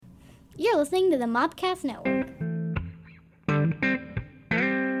You're listening to the Mopcast Network.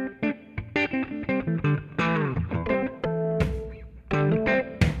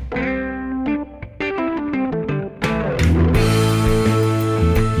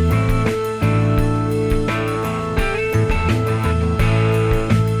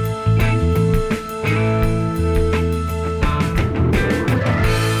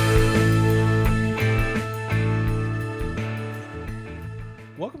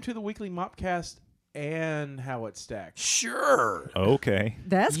 To the weekly Mopcast and how it stacks. Sure. Okay.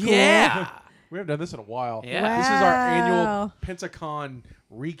 That's cool. Yeah. We haven't done this in a while. Yeah. Wow. This is our annual Pensacon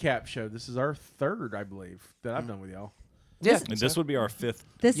recap show. This is our third, I believe, that I've done with y'all. Yeah. And this would be our fifth.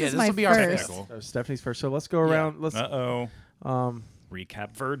 This Yeah, is this my will be our first. fifth. So Stephanie's first. So let's go around. Let's.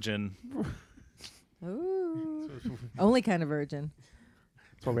 Recap Virgin. Ooh. Only kind of virgin.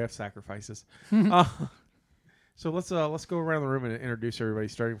 That's why we have sacrifices. So let's go around the room and introduce everybody,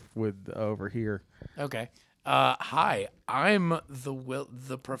 starting with over here. Okay. Hi, I'm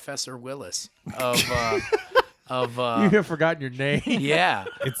the Professor Willis of You have forgotten your name. yeah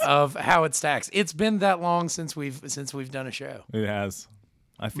of How It Stacks. It's been that long since we've done a show. It has.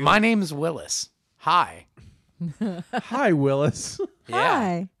 I feel My name's Willis. Hi. Hi, Willis. Yeah.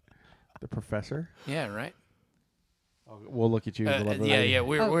 Hi. The professor. Yeah. Right. We'll look at you. Yeah.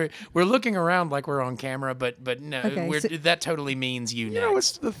 We're looking around like we're on camera, but no, Okay, so- that totally means you You know,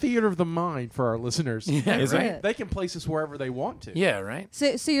 it's next. the theater of the mind for our listeners. Yeah, Is right. it? They can place us wherever they want to. Yeah. Right.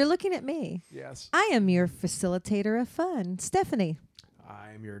 So you're looking at me. Yes. I am your facilitator of fun, Stephanie.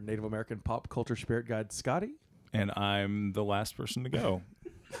 I'm your Native American pop culture spirit guide, Scotty. and I'm the last person to go.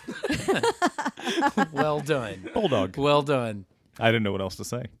 Well done. Bulldog. Well done. I didn't know what else to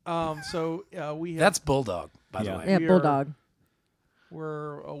say. So we have. That's Bulldog, by the Yeah. way. Yeah, We are- bulldog.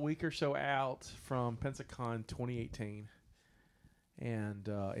 We're a week or so out from Pensacon 2018, and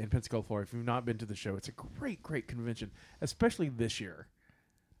in Pensacola, Florida. If you've not been to the show, it's a great convention, especially this year.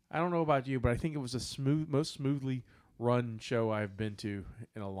 I don't know about you, but I think it was the most smoothly run show I've been to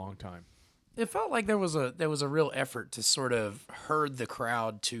in a long time. It felt like there was a real effort to sort of herd the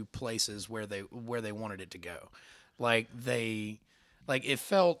crowd to places where they wanted it to go. It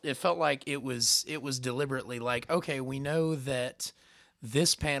felt like it was deliberately like, okay, we know that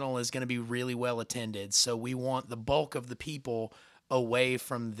this panel is going to be really well attended, so we want the bulk of the people away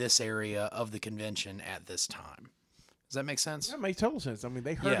from this area of the convention at this time. Does that make sense? That makes total sense. I mean,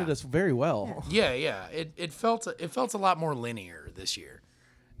 they herded Yeah. us very well. Yeah. It felt a lot more linear this year,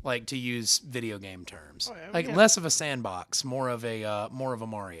 like to use video game terms, less of a sandbox, more of a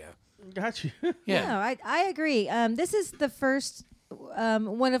Mario. Got you. Yeah. No, I agree. This is the first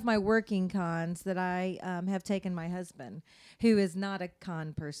one of my working cons that I have taken my husband, who is not a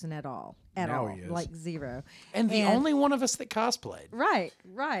con person at all. Now he is. Like zero. And the only one of us that cosplayed. Right.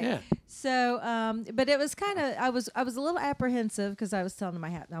 Yeah. So, but it was kind of, I was a little apprehensive because I was telling him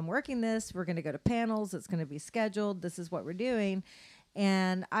I'm working this. We're going to go to panels. It's going to be scheduled. This is what we're doing.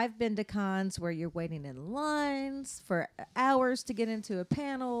 And I've been to cons where you're waiting in lines for hours to get into a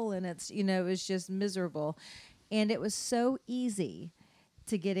panel, and it's, it was just miserable. And it was so easy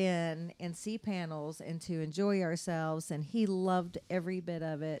to get in and see panels and to enjoy ourselves, and he loved every bit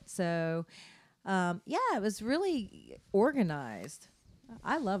of it. So, it was really organized.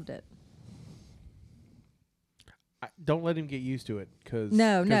 I loved it. Don't let him get used to it, because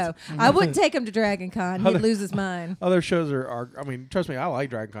No. I wouldn't take him to Dragon Con. He'd lose his mind. Other shows are. I mean, trust me, I like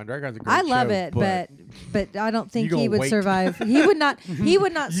Dragon Con. Dragon Con's a great I love show, it, but I don't think You he gonna would wait. survive. He would not. He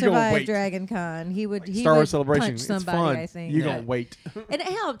would not You gonna survive wait. Dragon Con. He would. He Star would Wars Celebration. punch It's somebody. fun. I think. You Yeah. gonna wait? And it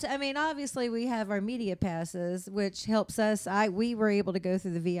helped. I mean, obviously, we have our media passes, which helps us. We were able to go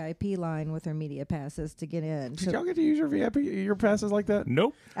through the VIP line with our media passes to get in. Did y'all get to use your VIP your passes like that?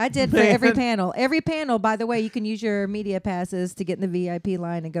 Nope. I did for every panel. Every panel, by the way, you can use your media passes to get in the VIP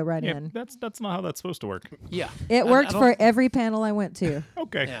line and go right Yeah, in. that's not how that's supposed to work. Yeah. It worked for every panel I went to.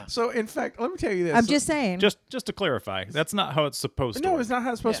 Okay. Yeah. So, in fact, let me tell you this. I'm just saying. Just to clarify, that's not how it's supposed to no, work. it's not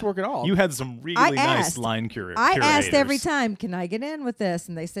how it's supposed to work at all. You had some really I nice asked. line curators. I asked every time, "Can I get in with this?"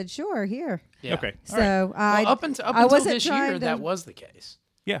 And they said, "Sure, here." Yeah. Okay. So Well, up until wasn't this year, trying to- that was the case.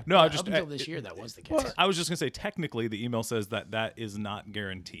 Yeah. No, I Up just until this year, that was the case. I was just gonna say technically the email says that is not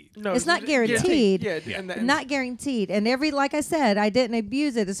guaranteed. No, It's not guaranteed. Yeah, Yeah. and not guaranteed. And like I said, I didn't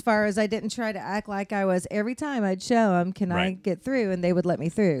abuse it as far as I didn't try to act like I was. Every time I'd show them, "Can I Right. get through?" And they would let me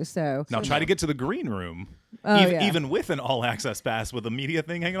through. So Now try to get to the green room, Oh, yeah. even with an all access pass with a media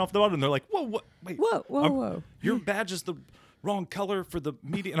thing hanging off the bottom. They're like, "Whoa, what? Wait, whoa. your badge is the wrong color for the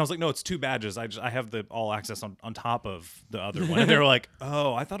media." And I was like, "No, it's two badges. I have the all access on top of the other one." And they were like,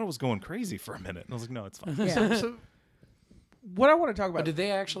 "Oh, I thought I was going crazy for a minute." And I was like, "No, it's fine." Yeah. So, what I want to talk about. But did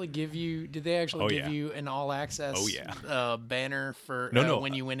they actually give you? Did they actually give yeah. you an all access? Oh, yeah. Banner for No,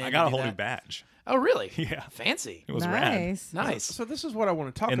 when you went in. I got to a do whole new that? badge. Oh, really? Yeah. Fancy. It was rad. Nice. Nice. So this is what I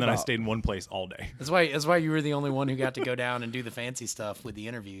want to talk And about. then I stayed in one place all day. That's why you were the only one who got to go down and do the fancy stuff with the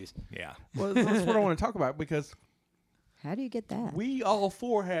interviews. Yeah. Well, that's what I want to talk about because How do you get that? we all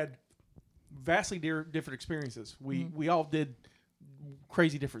four had vastly different experiences. We all did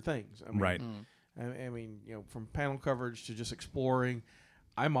crazy different things. I mean, Right. I mean, from panel coverage to just exploring.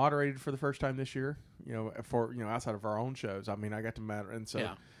 I moderated for the first time this year. For outside of our own shows. I mean, I got to matter, and so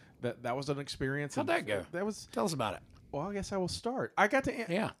that was an experience. How'd that go? That was. Tell us about it. Well, I guess I will start. I got to.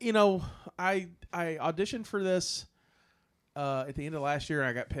 Yeah. I auditioned for this at the end of last year. And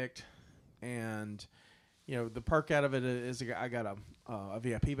I got picked, and the perk out of it is I got a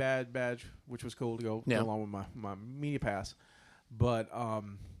VIP badge, which was cool to go along with my media pass. But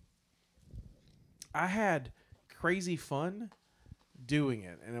I had crazy fun doing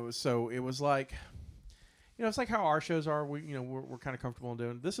it, and it was like. It's like how our shows are. We're kind of comfortable in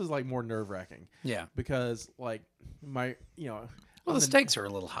doing. This is like more nerve wracking. Yeah. Because like Well, the stakes are a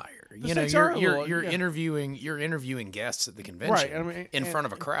little higher. stakes are a little, You're interviewing guests at the convention, Right, I mean, in front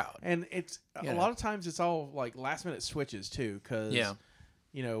of a crowd. And it's a lot of times it's all like last minute switches too, because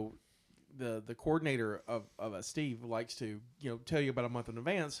the coordinator of Steve likes to tell you about a month in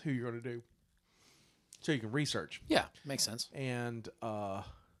advance who you're going to do, so you can research. Yeah, makes sense. And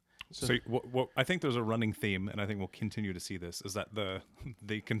So what I think there's a running theme, and I think we'll continue to see this, is that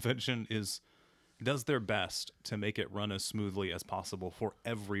the convention does their best to make it run as smoothly as possible for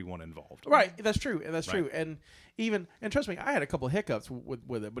everyone involved. Right, that's true. That's true. And trust me, I had a couple of hiccups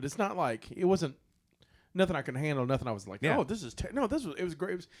with it, but it's not like it wasn't nothing I could handle. Nothing I was like, Yeah. oh, this is it was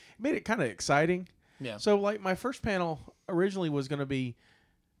great. It made it kind of exciting. Yeah. So like my first panel originally was going to be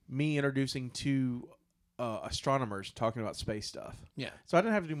me introducing two astronomers talking about space stuff. Yeah. So I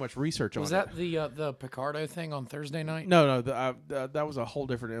didn't have to do much research on it. Was that the Picardo thing on Thursday night? No, that was a whole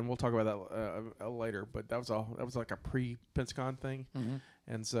different, and we'll talk about that later. But that was like a pre-Pensacon thing,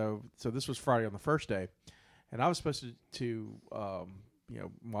 and so this was Friday on the first day, and I was supposed to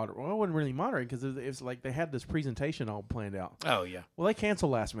moderate. Well, I wasn't really moderating because it was like they had this presentation all planned out. Oh yeah. Well, they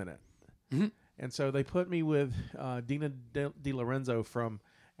canceled last minute, and so they put me with Dina De Lorenzo from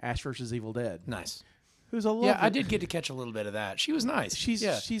Ash vs. Evil Dead. Nice. Who's a lovely. Yeah, I did get to catch a little bit of that. She was nice.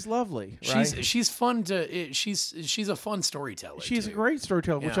 She's lovely. Right? She's fun to. She's a fun storyteller. She's too. a great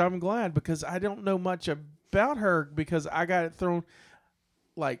storyteller, which Yeah. I'm glad because I don't know much about her because I got it thrown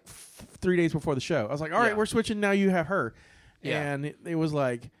like 3 days before the show. I was like, all right, Yeah. we're switching now. You have her, Yeah. and it was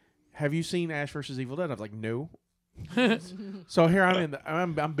like, have you seen Ash vs. Evil Dead? I was like, no. So here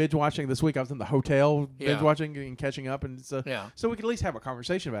I'm binge watching this week. I was in the hotel binge watching and catching up, and so we could at least have a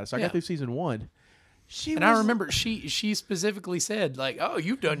conversation about it. So I got through season 1. I remember she specifically said like, "Oh,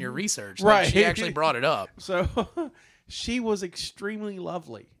 you've done your research." Right. Like, she actually brought it up. So she was extremely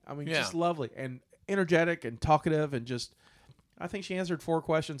lovely. I mean, just lovely and energetic and talkative and just. I think she answered 4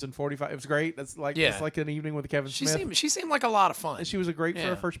 questions in 45. It was great. It's like an evening with Kevin Smith. She seemed like a lot of fun. And she was great for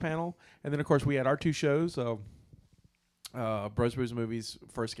her first panel. And then of course we had our 2 shows. Bros Booze Movies,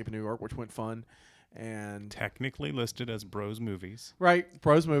 First Escape in New York, which went fun. And Technically listed as Bros Movies. right,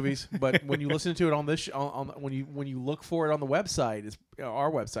 Bros Movies, but when you listen to it on this when you look for it on the website, it's our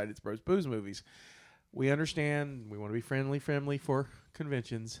website, it's Bros Booze Movies. We understand we want to be friendly for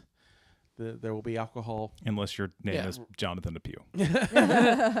conventions. There will be alcohol. Unless your name is Jonathan Depew.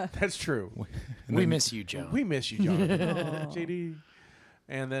 That's true. We miss you, John. We miss you, Jonathan. JD.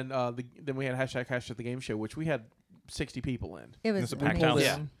 And then then we had hashtag the game show, which we had 60 people in. It was It's a packed house.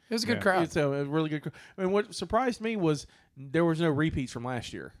 amazing. Yeah, it was a good crowd. It's a really good. I mean, what surprised me was there was no repeats from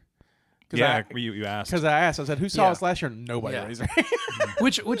last year. Yeah, you asked. Because I asked, I said, "Who saw Yeah. us last year?" Nobody Yeah. raised their hand.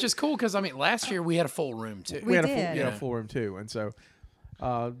 which is cool because I mean, last year we had a full room too. We had did. a full room too, and so they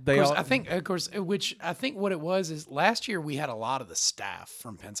Of course, all. I think what it was is last year we had a lot of the staff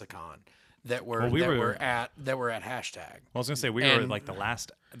from Pensacon that were at hashtag. I was gonna say we were like the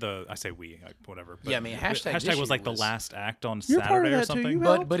last. I say we, like, whatever. But Yeah, I mean, hashtag this was like year the last act on You're part of Saturday or that too, something.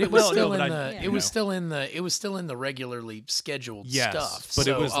 you But it was Well, still no, in but the I- it was still in the regularly scheduled Yes, stuff. but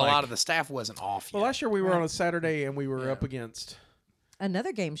it so was a like- lot of the staff wasn't off yet. Well, last year we were on a Saturday, and we were Yeah. up against.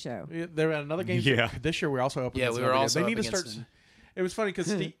 Another game show. There were another game. Yeah. This year we're also up. Yeah, against we were another game. also They up need to against start. It was funny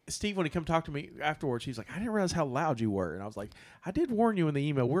because Steve, when he come talk to me afterwards, he's like, I didn't realize how loud you were. And I was like, I did warn you in the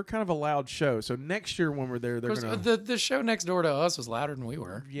email. We're kind of a loud show. So next year when we're there, they're going to... The show next door to us was louder than we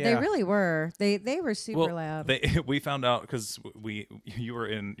were. Yeah. They really were. They were super loud. We found out because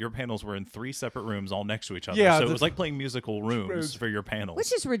your panels were in 3 separate rooms all next to each other. Yeah, so it was like playing musical rooms for your panels.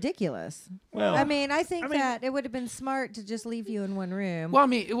 Which is ridiculous. Well, I mean, I think that it would have been smart to just leave you in one room. Well, I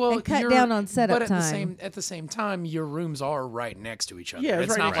mean, and cut down on setup but time. At the same time, your rooms are right next to each other. Yeah,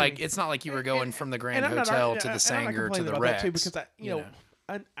 it's right not next to like it's not like you were going from the Grand I'm not Hotel argu- to the and I'm not Sanger to complaining the about Rex. that too,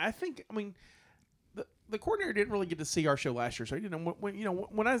 because I think the coordinator didn't really get to see our show last year, so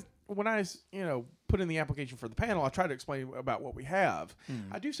when I put in the application for the panel, I tried to explain about what we have.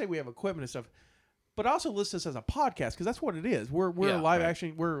 I do say we have equipment and stuff, but I also list this as a podcast because that's what it is. We're a live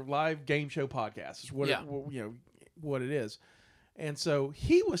action, we're a live game show podcast. Is what what it is, and so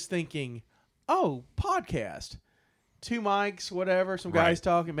he was thinking, oh, podcast, 2 mics, whatever, some guys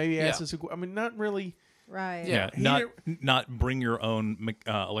talking, maybe ask us. I mean, not really. Right. Yeah, not bring your own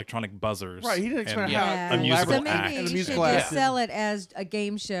electronic buzzers. Right, he didn't explain how a musical so maybe act. you should just sell it as a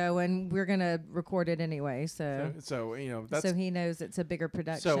game show, and we're gonna record it anyway. So that's, so he knows it's a bigger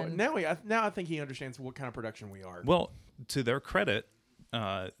production. So now I think he understands what kind of production we are. Well, to their credit,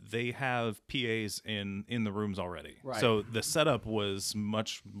 they have PAs in the rooms already. Right. So the setup was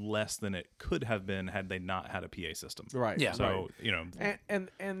much less than it could have been had they not had a PA system. Right. Yeah. So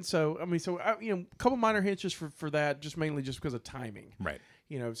and so I mean, a couple minor hitches for that, just mainly just because of timing. Right.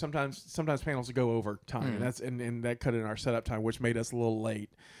 Sometimes panels go over time, and that's and that cut in our setup time, which made us a little late.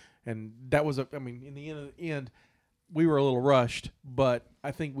 And that was in the end, we were a little rushed, but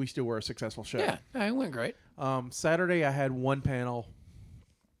I think we still were a successful show. Yeah, it went great. Saturday I had one panel,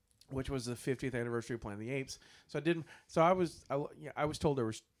 which was the 50th anniversary of Planet of the Apes. I was told there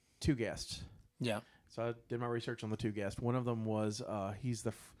was 2 guests. Yeah. So I did my research on the 2 guests. One of them was he's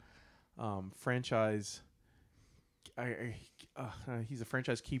the franchise. He's a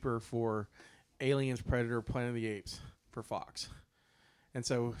franchise keeper for Aliens, Predator, Planet of the Apes for Fox, and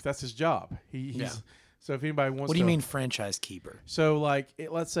so that's his job. So if anybody wants, what do you mean franchise keeper? So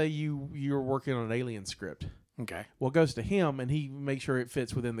let's say you're working on an Alien script. Okay. Well, it goes to him, and he makes sure it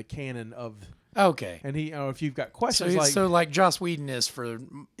fits within the canon of. Okay. And he, if you've got questions, so like Joss Whedon is for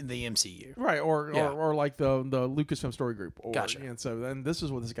the MCU, right? Or like the Lucasfilm Story Group. Gotcha. And so this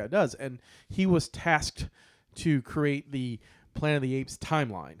is what this guy does, and he was tasked to create the Planet of the Apes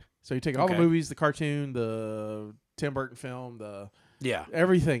timeline. So you take all the movies, the cartoon, the Tim Burton film,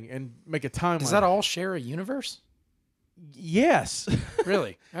 everything, and make a timeline. Does that all share a universe? Yes.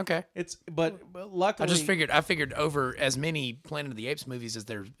 Really? Okay. But luckily I figured over as many Planet of the Apes movies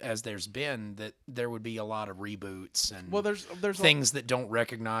as there's been, that there would be a lot of reboots and there's things that don't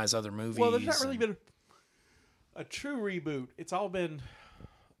recognize other movies. Well, there's not really been a true reboot. It's all been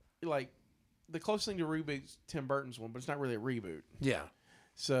like the closest thing to reboot is Tim Burton's one, but it's not really a reboot. Yeah.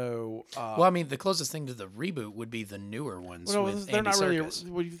 So, well, I mean, the closest thing to the reboot would be the newer ones. Well, with they're Andy not really. Serkis.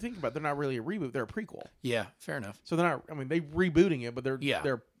 What you think about it, they're not really a reboot. They're a prequel. Yeah, fair enough. So they're not. I mean, they rebooting it, but they're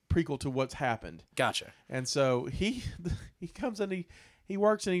prequel to what's happened. Gotcha. And so he comes and he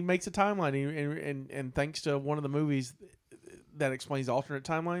works and he makes a timeline and thanks to one of the movies that explains alternate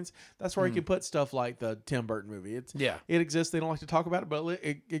timelines, that's where he can put stuff like the Tim Burton movie. It exists. They don't like to talk about it, but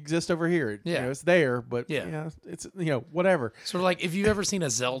it exists over here. It's there, but it's whatever. Sort of like if you've ever seen a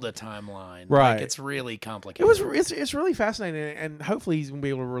Zelda timeline, right? Like it's really complicated. It's really fascinating, and hopefully he's gonna be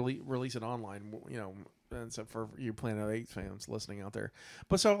able to release it online. And so for you Planet of the Apes fans listening out there,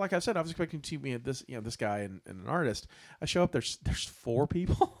 but so like I said, I was expecting to be this guy and an artist. I show up, there's 4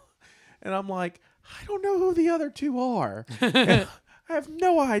 people. And I'm like, I don't know who the other 2 are. I have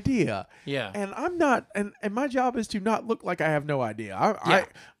no idea. Yeah. And I'm not, and my job is to not look like I have no idea.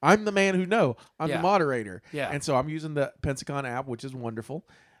 I'm the man who know. I'm the moderator. Yeah. And so I'm using the Pensacon app, which is wonderful.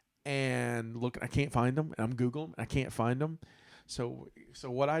 And look, I can't find them. And I'm Googling, I can't find them. So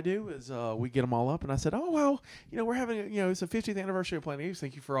what I do is we get them all up, and I said, oh, well, we're having, it's the 50th anniversary of Planet of the Apes.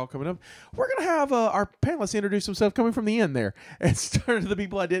 Thank you for all coming up. We're going to have our panelists introduce themselves coming from the end there. And started the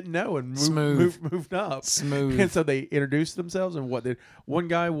people I didn't know and moved up. Smooth. And so they introduced themselves and what they, one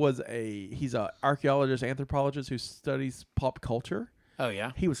guy was he's an archaeologist, anthropologist who studies pop culture. Oh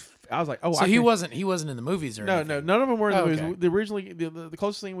yeah, I was like, oh, so he wasn't in the movies or anything? No, none of them were in the movies. Okay. Originally, the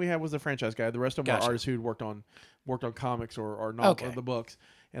closest thing we had was the franchise guy. The rest of them were artists who'd worked on comics or novels or the books.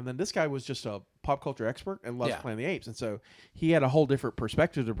 And then this guy was just a pop culture expert and loves Planet of the Apes. And so he had a whole different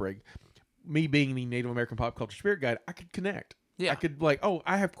perspective to bring. Me being the Native American pop culture spirit guide, I could connect. Yeah, I could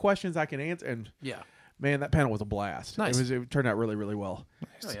I have questions I can answer. And man, that panel was a blast. Nice. It turned out really, really well.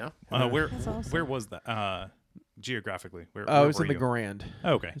 Oh yeah. Where was that? geographically? Where Oh, it was were in the you? Grand.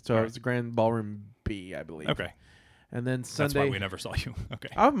 Oh, okay. So All it right. was the Grand Ballroom B, I believe. Okay. And then That's Sunday, why we never saw you. Okay.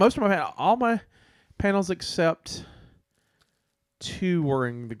 most of all my panels except 2 were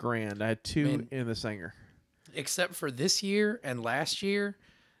in the Grand. I had 2 Man. in the Sanger. Except for this year and last year,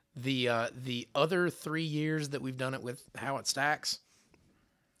 the other 3 years that we've done it with How It Stacks,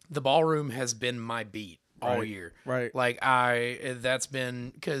 the ballroom has been my beat all Right. year. Right. Like that's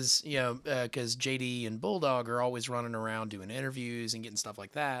been because JD and Bulldog are always running around doing interviews and getting stuff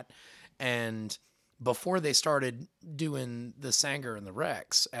like that, and before they started doing the Sanger and the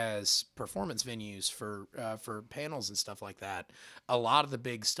Rex as performance venues for panels and stuff like that, a lot of the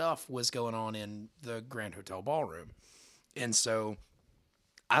big stuff was going on in the Grand Hotel Ballroom, and so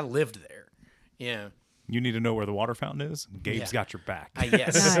I lived there. Yeah. You need to know where the water fountain is? Gabe's Yeah. got your back.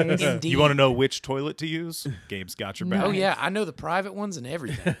 Yes. Nice. Indeed. You want to know which toilet to use? Gabe's got your back. Oh yeah, I know the private ones and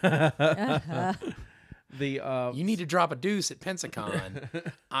everything. The You need to drop a deuce at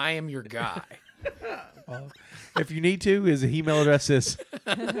Pensacon. I am your guy. if you need to, his email address is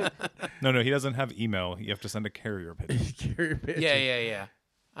No, he doesn't have email. You have to send a carrier pigeon. carrier pigeon. Yeah.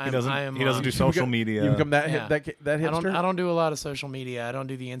 He doesn't do social media. You become that Yeah. that hipster. I don't do a lot of social media. I don't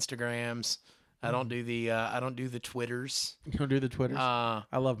do the Instagrams. I don't do the Twitters. You don't do the Twitters. Yeah.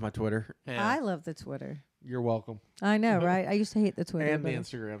 I love my Twitter. I love the Twitter. You're welcome. I know, right? I used to hate the Twitter. And the but-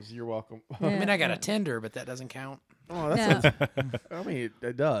 Instagrams. You're welcome. I mean, I got Yeah. a Tinder, but that doesn't count. Oh, that's I mean,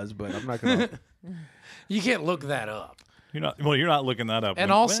 it does, but I'm not gonna. You can't look that up. You're not looking that up. And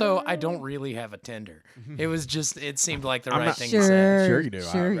when- also, I don't really have a Tinder. It was just, it seemed like the I'm right not- thing Sure, to say. Sure you do.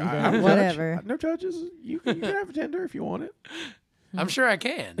 Sure, you do. don't judge. Whatever. No judges. You can have a Tinder if you want it. I'm sure I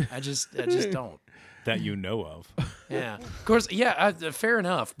can. I just don't. that you know of. Yeah. Of course, yeah, fair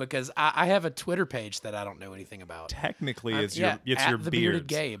enough, because I have a Twitter page that I don't know anything about. Technically, it's Yeah, your at the Bearded beards.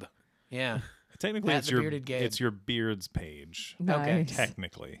 Gabe. Yeah. Technically, At it's the Bearded Gabe. it's your beards page. Okay. Nice.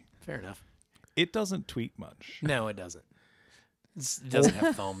 Technically, Fair enough. it doesn't tweet much No, it doesn't. It doesn't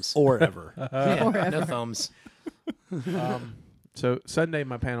have thumbs. or ever. Yeah, no thumbs. So Sunday,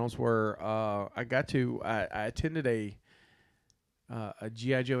 my panels were. I attended a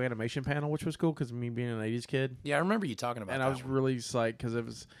GI Joe animation panel, which was cool because me being an '80s kid, Yeah, I remember you talking about and that I was one. really psyched because it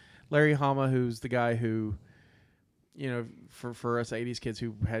was Larry Hama, who's the guy who, for us '80s kids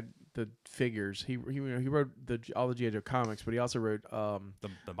who had the figures. He wrote all the GI Joe comics, but he also wrote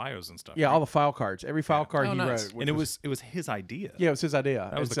the bios and stuff. yeah, right? all the file cards. Every file card Oh, he nice. wrote, which and it was his idea. yeah, it was his idea.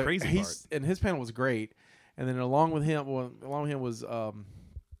 That was And the crazy part. And his panel was great. And then along with him was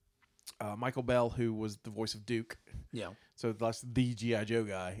Michael Bell, who was the voice of Duke. Yeah. So that's the GI Joe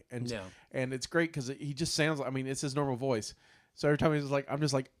guy, and Yeah. and it's great because he just sounds. I mean, it's his normal voice. So every time he's like, I'm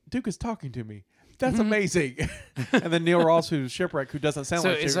just like, Duke is talking to me. That's amazing. And then Neil Ross, who's Shipwreck, who doesn't sound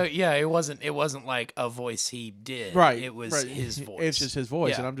like So Duke. yeah, it wasn't like a voice he did. Right, It was right. his voice. It's just his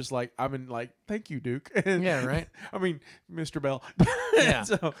voice, Yeah. and I'm just like, thank you, Duke. Yeah, right. I mean, Mr. Bell. Yeah.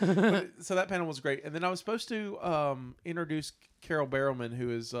 so that panel was great, and then I was supposed to introduce Carol Barrowman,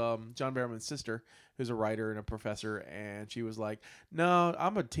 who is John Barrowman's sister, who's a writer and a professor, and she was like, "No,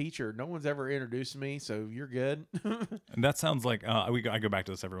 I'm a teacher. No one's ever introduced me, so you're good." And that sounds like I go back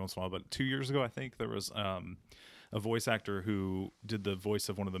to this every once in a while, but 2 years ago, I think there was a voice actor who did the voice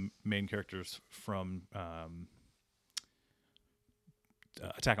of one of the main characters from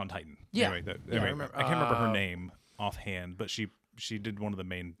Attack on Titan. Yeah. Anyway, I remember. I can't remember her name offhand, but she did one of the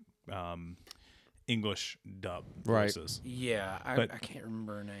main English dub Right. voices. Yeah, I But- can't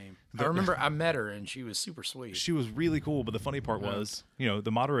remember her name. I remember I met her and she was super sweet. She was really cool, but the funny part was,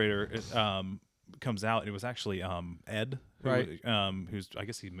 the moderator comes out. And it was actually Ed, Right. who's I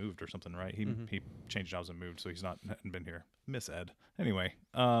guess he moved or something, right? He changed jobs and moved, so he's hadn't been here. Miss Ed. Anyway,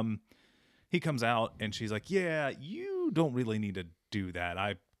 he comes out and she's like, "Yeah, you don't really need to do that.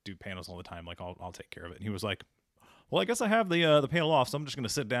 I do panels all the time. Like I'll take care of it." And he was like, "Well, I guess I have the panel off, so I'm just gonna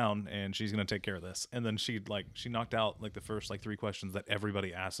sit down and she's gonna take care of this." And then she knocked out like the first 3 questions that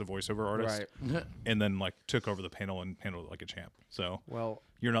everybody asked the voiceover artist, Right. and then took over the panel and handled it like a champ. So Well,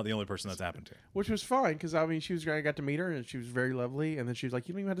 you're not the only person that's happened to. which was fine because I mean, I got to meet her and she was very lovely, and then she was like,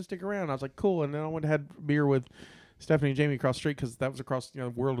 "You don't even have to stick around." I was like, "Cool." And then I went and had beer with Stephanie and Jamie across the street because that was across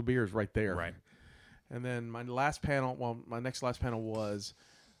World of Beers right there. Right. And then my next last panel was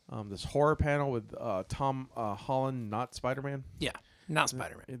this horror panel with Tom Holland, not Spider-Man, Yeah, not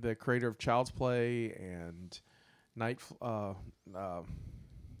Spider-Man. the creator of Child's Play and Night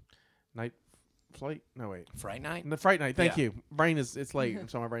Flight. No, wait. Fright Night. The Fright Night. Thank Yeah. you. Brain it's late. I'm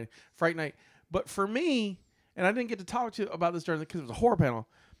sorry, my brain. Fright Night. But for me, and I didn't get to talk to about this during because it was a horror panel,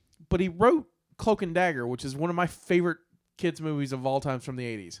 but he wrote Cloak and Dagger, which is one of my favorite kids movies of all time from the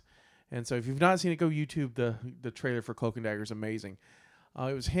 80s. And so if you've not seen it, go YouTube the trailer for Cloak and Dagger is amazing.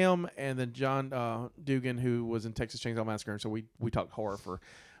 It was him and then John Dugan, who was in Texas Chainsaw Massacre, and so we talked horror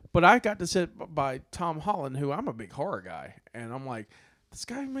but I got to sit by Tom Holland, who I'm a big horror guy, and I'm like, this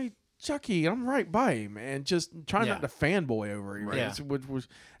guy made Chucky, and I'm right by him, and just trying not to fanboy over him. Right? Yeah. And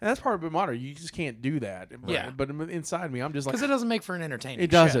that's part of modern. You just can't do that. Yeah. But inside me, I'm just like, Because it doesn't make for an entertaining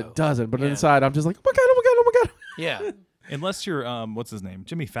it doesn't, show. doesn't. But Yeah. inside, I'm just like, oh my god, oh my god, oh my god. Yeah. Unless you're what's his name,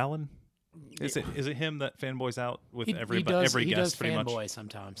 Jimmy Fallon. Is it him that fanboys out with every he guest pretty much? fanboy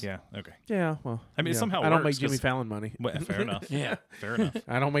sometimes. Yeah. Okay. Yeah. Well, I mean, yeah. somehow I don't works make Jimmy 'cause- Fallon money. Well, fair enough. Yeah. Fair enough.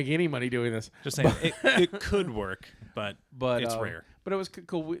 I don't make any money doing this. Just saying, it could work, but it's rare. But it was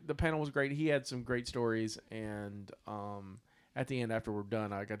cool. The panel was great. He had some great stories, and at the end, after we're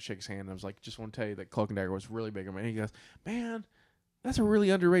done, I got to shake his hand. I was like, just want to tell you that Cloak and Dagger was really big on me. And he goes, man, that's a really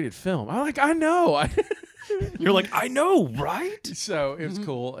underrated film. I'm like, I know. You're like, I know, right? So it was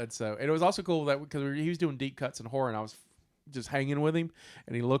cool. And it was also cool that because he was doing deep cuts and horror, and I was just hanging with him,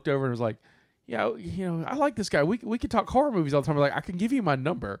 and he looked over and was like, yeah, I like this guy. We could talk horror movies all the time. We're like, I can give you my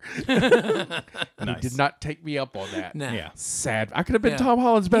number. Nice. He did not take me up on that. Nah. Yeah. Sad. I could have been Yeah. Tom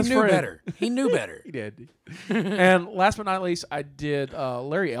Holland's best He knew friend. better. He knew better. He did. And last but not least, I did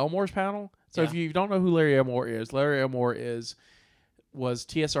Larry Elmore's panel. So if Yeah. you don't know who Larry Elmore was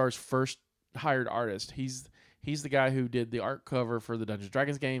TSR's first hired artist. He's the guy who did the art cover for the Dungeons &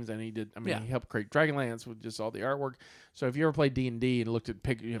 Dragons games, and he helped create Dragonlance with just all the artwork. So if you ever played D&D and looked at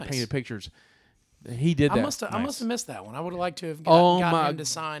painted pictures, he did that. I must have missed that one. I would have liked to have Oh gotten my- him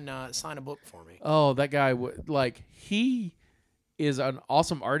to sign a book for me. Oh, that guy he is an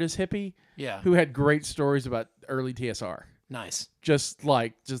awesome artist hippie Yeah. who had great stories about early TSR. Nice. Just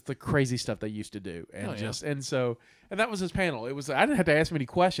the crazy stuff they used to do, and Oh, yeah. and that was his panel. It was I didn't have to ask many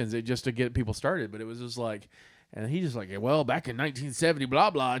questions just to get people started, but it was just like, and he just like, well, back in 1970, blah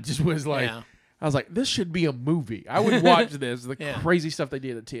blah. It just was like, Yeah. I was like, this should be a movie. I would watch this. The Yeah. crazy stuff they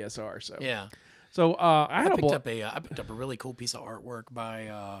did at TSR. So Yeah. so I had I a picked up a really cool piece of artwork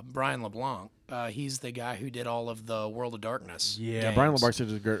by Brian LeBlanc. He's the guy who did all of the World of Darkness. yeah. Brian games. LeBarc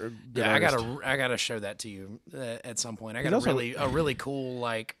is a good Yeah, artist. I gotta show that to you at some point. I He's got also- a really cool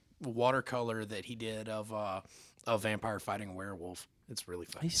like watercolor that he did of a vampire fighting a werewolf. It's really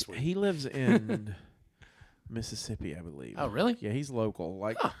fucking sweet. He lives in Mississippi, I believe. Oh, really? Yeah, he's local,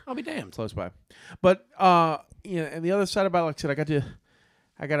 like Huh, I'll be damned. close by. But and the other side about it, like I said,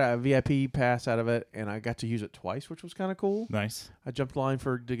 I got a VIP pass out of it, and I got to use it twice, which was kind of cool. Nice. I jumped line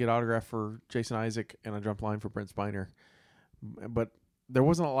to get autograph for Jason Isaac, and I jumped line for Brent Spiner. But there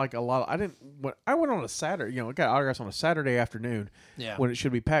wasn't like a lot. I went on a Saturday. I got autographs on a Saturday afternoon Yeah. when it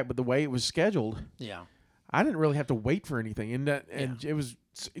should be packed. But the way it was scheduled, Yeah. I didn't really have to wait for anything, and it was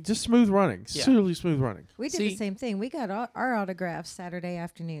just smooth running, really smooth running. We did See- the same thing. We got our autographs Saturday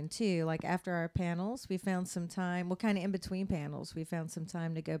afternoon too. Like after our panels, we found some time. Well, kind of in between panels, we found some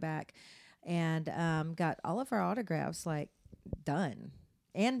time to go back and got all of our autographs like done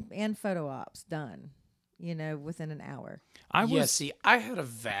and photo ops done. Within an hour. I See, I had a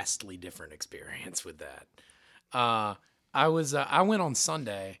vastly different experience with that. I went on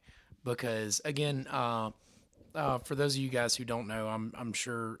Sunday because again, for those of you guys who don't know, I'm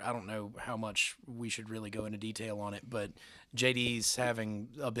sure I don't know how much we should really go into detail on it, but JD's having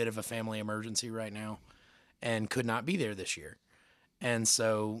a bit of a family emergency right now and could not be there this year. And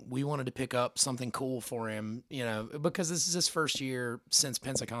so we wanted to pick up something cool for him, because this is his first year since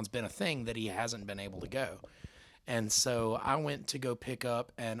Pensacon's been a thing that he hasn't been able to go. And so I went to go pick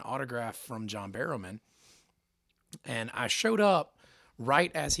up an autograph from John Barrowman, and I showed up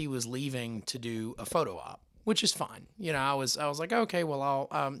right as he was leaving to do a photo op, which is fine. I was like, okay, well,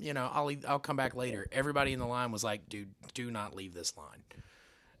 I'll come back later. Everybody in the line was like, dude, do not leave this line.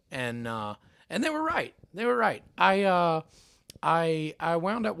 And they were right. They were right. I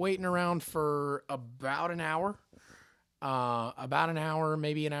wound up waiting around for about an hour,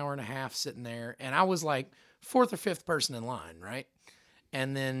 maybe an hour and a half sitting there. And I was like fourth or fifth person in line, right?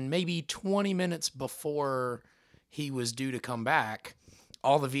 And then maybe 20 minutes before he was due to come back,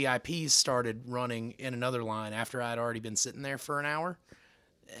 all the VIPs started running in another line after I'd already been sitting there for an hour.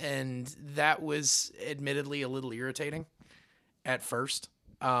 And that was admittedly a little irritating at first.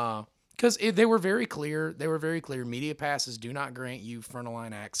 Because they were very clear. They were very clear. Media passes do not grant you front of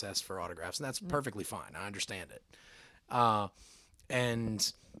line access for autographs, and that's perfectly fine. I understand it.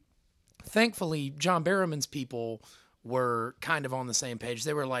 And thankfully, John Barrowman's people were kind of on the same page.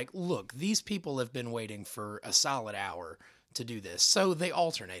 They were like, "Look, these people have been waiting for a solid hour to do this," so they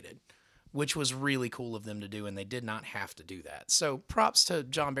alternated, which was really cool of them to do, and they did not have to do that. So props to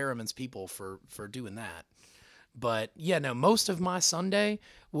John Barrowman's people for doing that. But yeah, no, most of my Sunday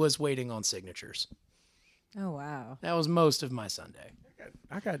was waiting on signatures. Oh wow. That was most of my Sunday.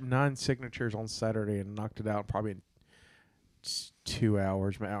 I got 9 signatures on Saturday and knocked it out probably in 2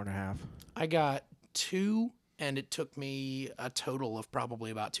 hours, an hour and a half. I got 2, and it took me a total of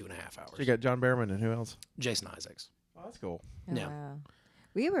probably about 2.5 hours. So you got John Behrman and who else? Jason Isaacs. Oh, that's cool. Oh, Yeah. wow.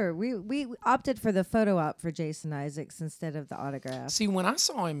 We opted for the photo op for Jason Isaacs instead of the autograph. See, when I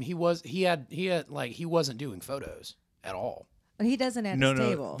saw him, he wasn't doing photos at all. But he doesn't at No, his no,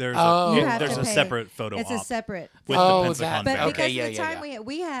 table. there's Oh. You a, have there's to a pay- separate photo It's op a separate. with Oh, the Pensacon that- But banner. because Okay, of the yeah, time yeah.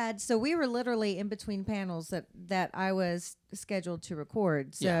 we had, so we were literally in between panels that I was scheduled to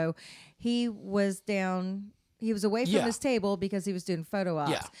record. So Yeah. he was down. He was away from Yeah. his table because he was doing photo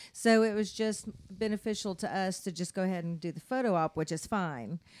ops. Yeah. So it was just beneficial to us to just go ahead and do the photo op, which is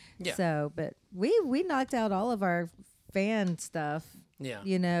fine. Yeah. So, but we knocked out all of our fan stuff. Yeah.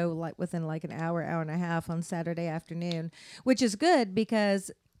 You know, like within like an hour and a half on Saturday afternoon, which is good because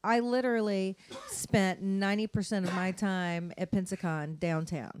I literally spent 90% of my time at Pensacon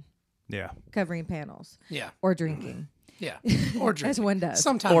downtown Yeah. covering panels Yeah. or drinking Yeah. Or drinking. as one does,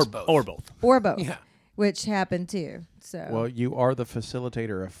 Sometimes both. Or both. or both, Yeah. which happened too. So Well, you are the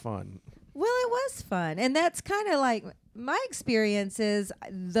facilitator of fun. Well, it was fun, and that's kind of like my experience is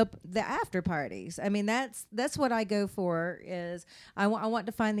the after parties. I mean, that's what I go for. Is I want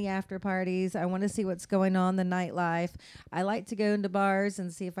to find the after parties. I want to see what's going on the nightlife. I like to go into bars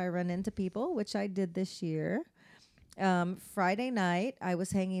and see if I run into people, which I did this year. Friday night, I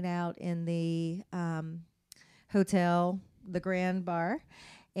was hanging out in the hotel, the Grand Bar.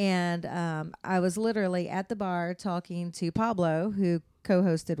 And I was literally at the bar talking to Pablo, who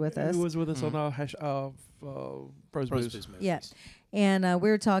co-hosted with us. Who was with us on Pros Bros Booze. Booze movies. Yes. And we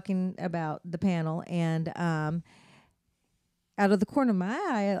were talking about the panel. And out of the corner of my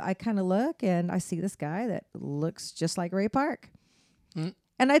eye, I kind of look and I see this guy that looks just like Ray Park. Mm.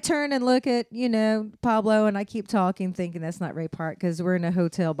 And I turn and look at, Pablo, and I keep talking, thinking that's not Ray Park because we're in a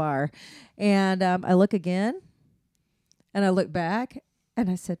hotel bar. And I look again, and I look back, and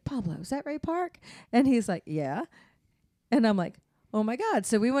I said, Pablo, is that Ray Park? And he's like, yeah. And I'm like, oh, my God.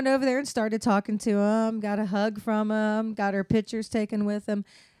 So we went over there and started talking to him, got a hug from him, got our pictures taken with him.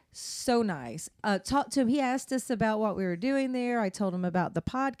 So nice. Talked to him. He asked us about what we were doing there. I told him about the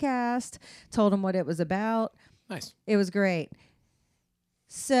podcast, told him what it was about. Nice. It was great.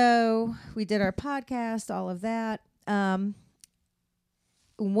 So we did our podcast, all of that.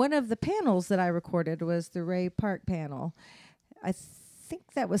 One of the panels that I recorded was the Ray Park panel. I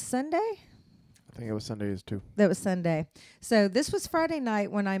think that was Sunday. I think it was Sundays too. That was Sunday. So this was Friday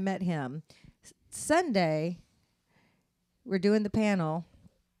night when I met him. Sunday, we're doing the panel,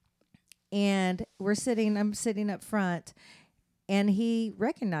 and I'm sitting up front, and he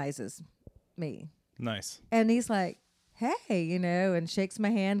recognizes me. Nice. And he's like, hey, and shakes my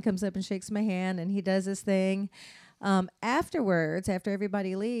hand, comes up and shakes my hand, and he does his thing. Afterwards, after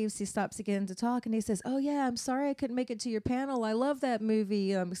everybody leaves, he stops again to talk, and he says, oh, yeah, I'm sorry I couldn't make it to your panel. I love that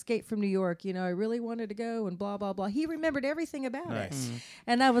movie, Escape from New York. I really wanted to go, and blah, blah, blah. He remembered everything about it. Nice.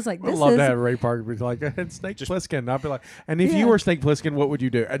 And I was like, I this love is... to have Ray Park be like, and Snake Plissken. I'd be like, and if you were Snake Plissken, what would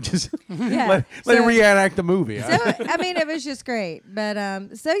you do? I just Yeah. let him So- reenact the movie. So, I mean, it was just great. But,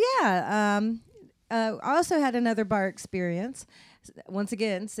 I also had another bar experience. Once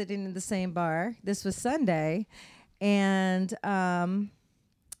again, sitting in the same bar. This was Sunday. And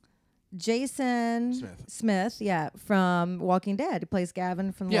Jason Smith, from Walking Dead. He plays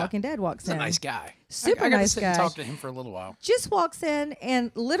Gavin from The Yeah. Walking Dead, walks He's a in. nice guy. Super I got nice to sit guy. and talk to him for a little while. Just walks in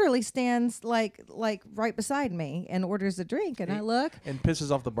and literally stands like right beside me and orders a drink. And I look. and pisses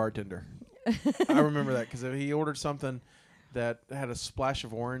off the bartender. I remember that because he ordered something that had a splash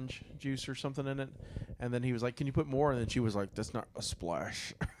of orange juice or something in it, and then he was like, "Can you put more?" And then she was like, "That's not a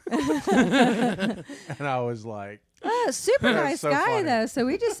splash." And I was like, Super That's nice so guy funny. though. So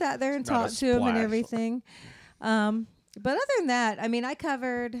we just sat there and It's not a talked to him and splash. everything. But other than that, I mean, I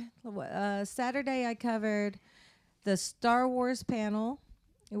covered Saturday. I covered the Star Wars panel,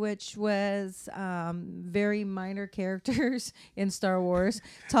 which was very minor characters in Star Wars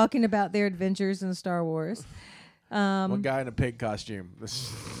talking about their adventures in Star Wars. one guy in a pig costume.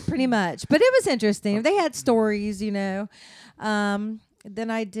 Pretty much. But it was interesting. They had stories, Then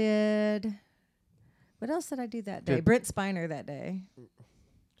I did... What else did I do that day? Did- Brent Spiner that day.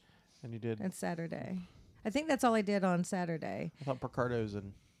 And you did. And Saturday. I think that's all I did on Saturday. I thought Picardo's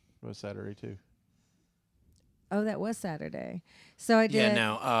was Saturday too. Oh, that was Saturday. So I did...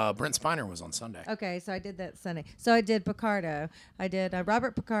 Yeah, no. Brent Spiner was on Sunday. Okay, so I did that Sunday. So I did Picardo. I did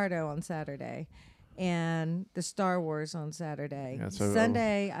Robert Picardo on Saturday. and the Star Wars on Saturday. Yeah, so,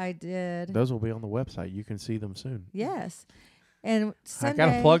 Sunday I did. Those will be on the website. You can see them soon. Yes. And Sunday I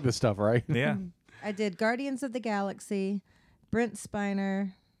gotta plug this stuff, right? Yeah. I did Guardians of the Galaxy, Brent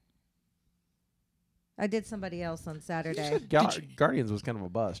Spiner. I did somebody else on Saturday. Guardians was kind of a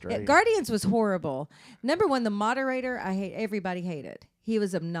bust, right? Yeah, Guardians was horrible. Number one, the moderator, everybody hated. He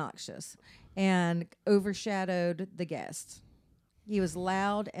was obnoxious and overshadowed the guests. He was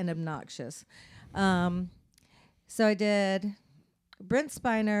loud and obnoxious. So I did Brent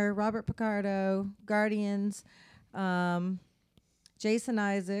Spiner, Robert Picardo, Guardians, Jason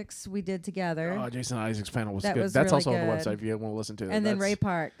Isaacs. We did together. Oh, Jason Isaacs' panel was That good. was That's really also on the good. website if you want to listen to it. And then Ray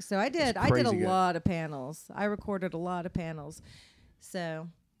Park. So I did a crazy good. lot of panels. I recorded a lot of panels. So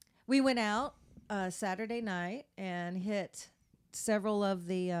we went out Saturday night and hit several of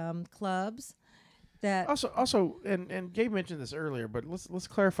the clubs that Also, and Gabe mentioned this earlier, but let's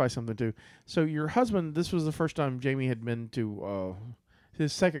clarify something too. So your husband, this was the first time Jamie had been to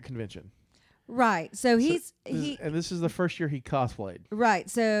his second convention. right. So This is the first year he cosplayed. right.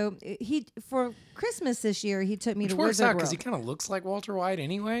 So he for Christmas this year he took me Which to works Wizard out because World. he kind of looks like Walter White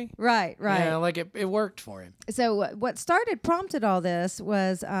anyway. Right. Yeah, like it worked for him. So what prompted all this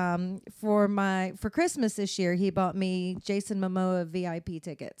was for Christmas this year he bought me Jason Momoa VIP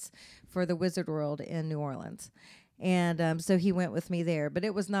tickets for the Wizard World in New Orleans, and so he went with me there. But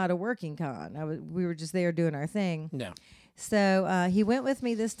it was not a working con. We were just there doing our thing. No. So he went with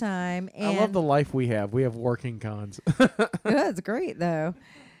me this time. And I love the life we have. We have working cons. That's great though.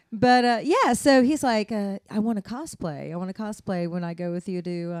 But yeah, so he's like, I want to cosplay. I want to cosplay when I go with you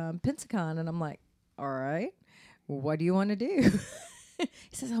to Pensacon, and I'm like, all right. Well, what do you want to do? He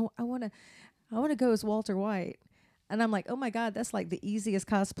says, I want to go as Walter White, and I'm like, oh my God, that's like the easiest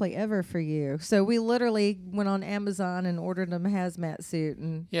cosplay ever for you. So we literally went on Amazon and ordered him a hazmat suit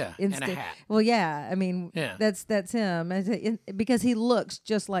and Yeah, and a hat. Well, yeah, I mean, Yeah. that's him because he looks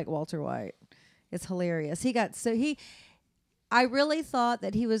just like Walter White. It's hilarious. I really thought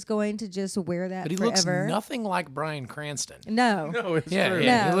that he was going to just wear that But he forever. looks nothing like Bryan Cranston. No, No, it's Yeah, true.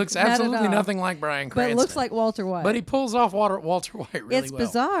 yeah. No, He looks not at absolutely all. nothing like Bryan but Cranston. it looks like Walter White. But he pulls off Walter White really It's well.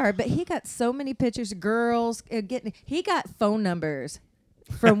 bizarre, but he got so many pictures. Girls he got phone numbers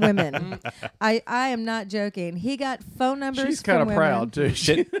from women. I am not joking. He got phone numbers. She's kind kind of proud too.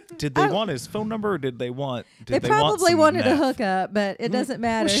 Did they want his phone number, or did they want? They Did want probably some wanted a meth? hookup, but it doesn't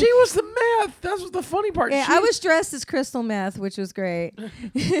matter. Well, she was the meth. That was the funny part. Yeah, I was dressed as crystal meth, which was great.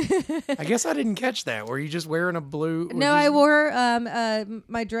 I guess I didn't catch that. Were you just wearing a blue? No, I wore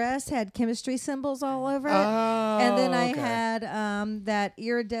my dress had chemistry symbols all over it, and then I okay. had that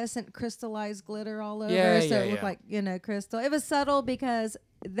iridescent crystallized glitter all over, Yeah, so yeah, it looked yeah. like crystal. It was subtle because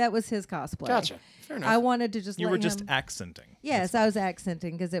that was his cosplay. Gotcha. Fair enough. I wanted to just You let were him. just accenting. Yes, I was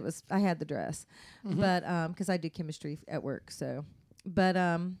accenting because I had the dress, Mm-hmm. but because I do chemistry at work, so. But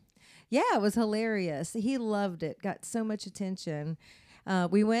yeah, it was hilarious. He loved it. Got so much attention.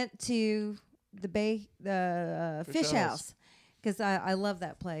 We went to the Fish fish House. house because I love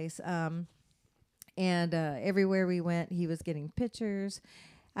that place. And everywhere we went, he was getting pictures.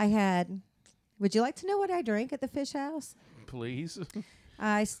 Would you like to know what I drank at the fish house? Please.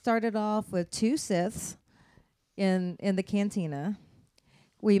 I started off with 2 Siths in the cantina.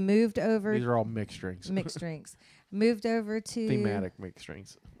 We moved over These are all mixed drinks. mixed drinks. Moved over to Thematic mixed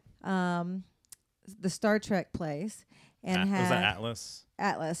drinks. the Star Trek place and had Was that Atlas?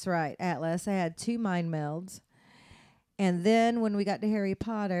 Atlas, right? Atlas. I had 2 mind melds, and then when we got to Harry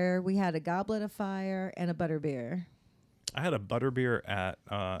Potter, we had a Goblet of Fire and a butterbeer. I had a butterbeer at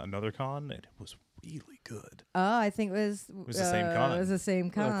another con. It was really good. Oh, I think it was the same con. It was the same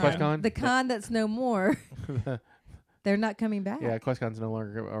con. QuestCon? The con that's no more. They're not coming back. Yeah, QuestCon's no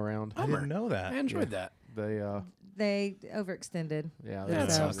longer around. I didn't know that. I enjoyed that. They They overextended. yeah, Yeah, they-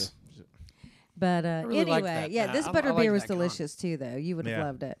 it sucks. But really liked anyway, that. yeah, Yeah, this I butterbeer like was that con. delicious too, though. You would have Yeah.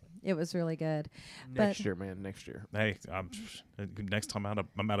 loved it. It was really good. Next But- year, man. Next year. Hey, next time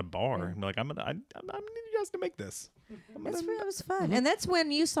I'm at a bar, I'm like, I need you guys to make this. It was fun. And that's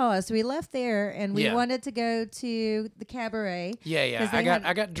when you saw us. We left there and we Yeah. wanted to go to the cabaret. Yeah, yeah. 'Cause they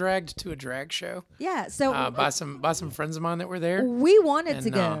I got dragged to a drag show Yeah, so by some friends of mine that were there. we wanted And, to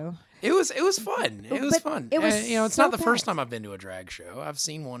go. It was fun. It was But fun. it was it's so not the first packed. time I've been to a drag show. I've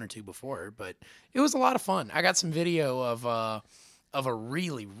seen 1 or 2 before, but it was a lot of fun. I got some video of a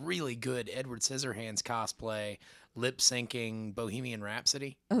really really good Edward Scissorhands cosplay, lip syncing Bohemian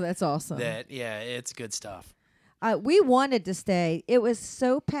Rhapsody. Oh, that's awesome. It's good stuff. we wanted to stay. It was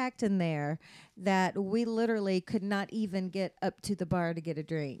so packed in there that we literally could not even get up to the bar to get a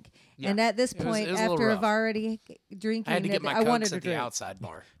drink. Yeah. And at this It was point, a little after rough. I've already drinking, I had to get my I wanted Cokes a at the drink. outside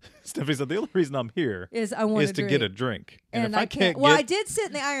bar. Stephanie said the only reason I'm here Is I want is to get a drink. And if I can't. can't Well, get, I did sit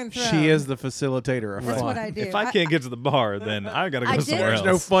in the Iron Throne. She is the facilitator of That's fun. what I do. if I can't get to the bar, then I gotta go I did- somewhere There's else.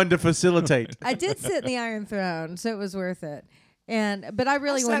 no fun to facilitate. I did sit in the Iron Throne, so it was worth it. But I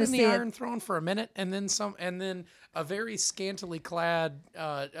really I want sat to in see the it. Iron Throne for a minute, and then a very scantily clad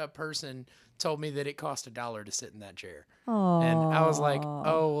person told me that it cost $1 to sit in that chair. Oh, And I was like,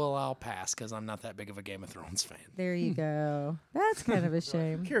 oh, well, I'll pass because I'm not that big of a Game of Thrones fan. there you go. That's kind of a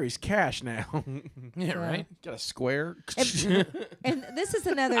shame. Carries cash now. Yeah, right? Got a square. And this is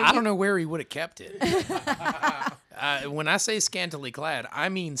another. I don't know where he would have kept it. When I say scantily clad, I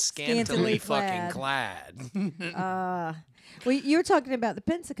mean scantily fucking clad. Well, you were talking about the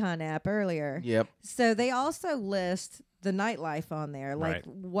Pensacon app earlier. Yep. So they also list the nightlife on there, like Right.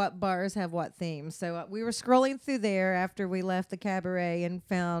 what bars have what themes. So we were scrolling through there after we left the cabaret and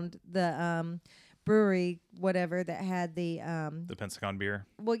found the brewery, whatever, that had the Pensacon beer.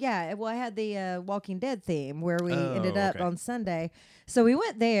 I had the Walking Dead theme where we ended up okay. on Sunday. So we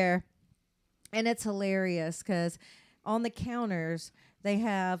went there, and it's hilarious because on the counters they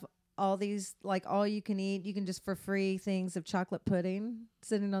have all these, like, all you can eat, you can just for free things of chocolate pudding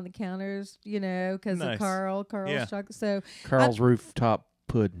sitting on the counters, because Nice. of Carl's Yeah. chocolate. So Carl's rooftop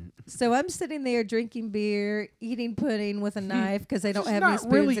pudding. so I'm sitting there drinking beer, eating pudding with a knife because they don't have any not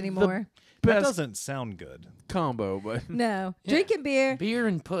spoons really the anymore. That Best doesn't sound good. combo, but No, Yeah. drinking beer Beer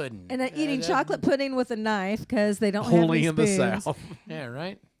and pudding. and eating that- chocolate pudding with a knife because they don't only have in any the spoons. South. Yeah,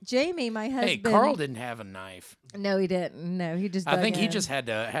 right? Jamie, my husband. Hey, Carl didn't have a knife. No, he didn't. No, he just. I dug think he in. just had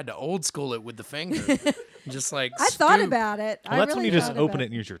to old school it with the finger. Just like I thought scoop. about it. Well, I that's really when you just thought open about it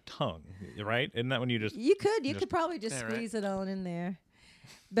and use your tongue, right? Isn't that when you just? You could probably just Yeah, right. squeeze it on in there.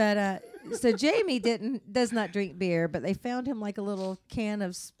 But so Jamie does not drink beer, but they found him like a little can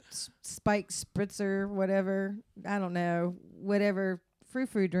of spike spritzer, whatever. I don't know, whatever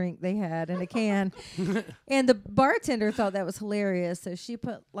frou-frou drink they had in a can. And the bartender thought that was hilarious, so she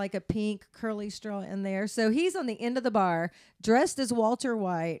put like a pink curly straw in there. So he's on the end of the bar, dressed as Walter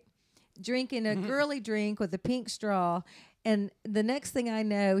White, drinking a girly drink with a pink straw. And the next thing I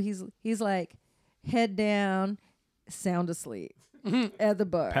know, he's like head down, sound asleep at the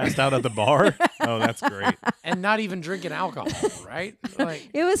bar. Passed out at the bar. Oh, that's great. And not even drinking alcohol, right? Like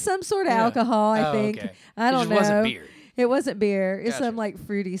It was some sort of Yeah. alcohol, I Oh, think. okay. I It don't just know. wasn't beer. It wasn't beer. It's Gotcha. some like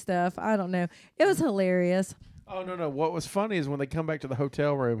fruity stuff. I don't know. It was hilarious. Oh no! What was funny is when they come back to the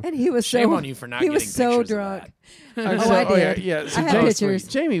hotel room. And he was Shame so on you for not he getting was so pictures of drunk. that. Oh, I did. Yeah. So I have Jamie, pictures.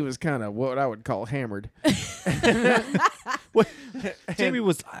 Jamie was kind of what I would call hammered. Jamie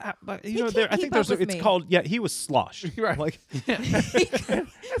was, He there. can't I keep think up there's. with It's me. called. Yeah, he was slosh. Right. Like He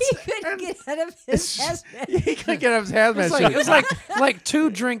couldn't get out of his hazmat. He couldn't get out of his hazmat It's like, suit. it was like 2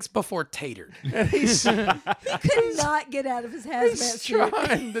 drinks before tatered. He's He could not get out of his hazmat suit.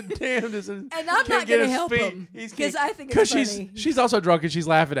 trying the damnedest, and And I'm can't not get going to his help feet. him He's because I think because it's funny. she's also drunk and she's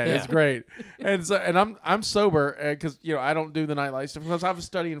laughing at it. It's Yeah. great. And I'm sober because I don't do the nightlife stuff because I was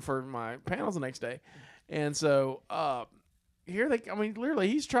studying for my panels the next day, and so here literally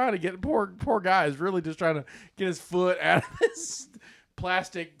he's trying to get poor guy is really just trying to get his foot out of this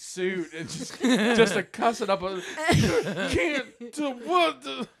plastic suit and just to cuss it up. Can't do what?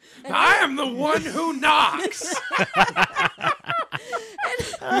 I am the one who knocks.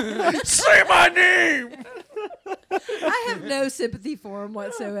 Say my name. I have no sympathy for him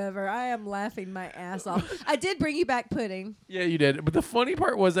whatsoever. I am laughing my ass off. I did bring you back pudding. Yeah, you did. But the funny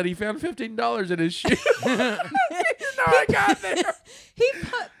part was that he found $15 in his shoe. I got there.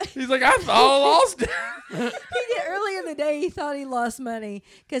 He's like, I thought I lost it. He did early in the day. He thought he lost money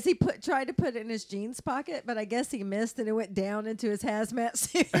because he tried to put it in his jeans pocket, but I guess he missed and it went down into his hazmat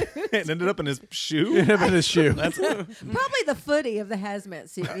suit. it ended up in his shoe. In his shoe. Probably the footy of the hazmat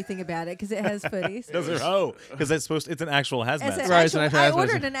suit. When you think about it, because it has footies. Because it's an actual hazmat. It's an suit. Right, it's actual, an I hazmat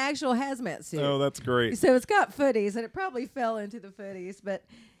ordered suit. an actual hazmat suit. Oh, that's great. So it's got footies, and it probably fell into the footies, but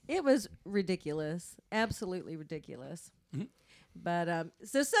it was ridiculous, absolutely ridiculous. Mm-hmm. But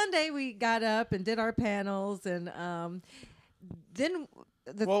so Sunday we got up and did our panels, and then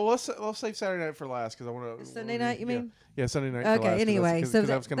Well, let's save Saturday night for last because I want to. Sunday night, you mean? Yeah, Sunday night. For Okay. last, Anyway, so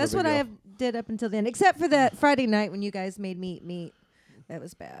that was kind of that's a big what I deal. did up until then, except for that Friday night when you guys made me eat meat. That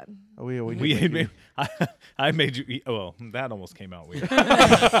was bad. Oh, we We did made, I made you eat. Oh, well, that almost came out weird.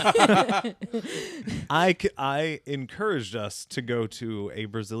 I encouraged us to go to a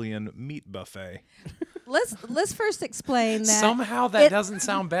Brazilian meat buffet. let's first explain that. Somehow that doesn't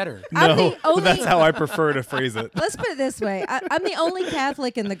sound better. I'm No, the only, that's how I prefer to phrase it. Let's put it this way: I'm the only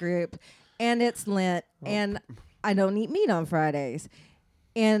Catholic in the group, and it's Lent, and I don't eat meat on Fridays,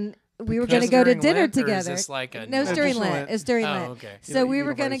 and we were going to go to dinner together. Is this like a No, it's during Lent. It's during Oh, Lent. okay. So we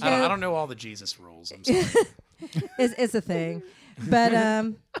were going to go. I don't know all the Jesus rules. I'm sorry. It's a thing, but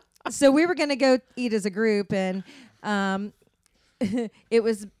so we were going to go eat as a group, and it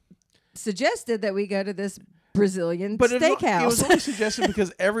was suggested that we go to this Brazilian steakhouse. It was only suggested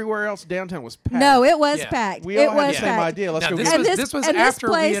because everywhere else downtown was packed. No, it was Yeah. packed. We all it had was the same packed. idea. Let's Now, go this get was, it. this was and this after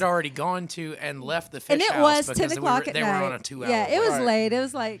we place- had already gone to and left the fish And it house was because 10 o'clock they at were night. on a 2-hour. Yeah, it was Right. late. It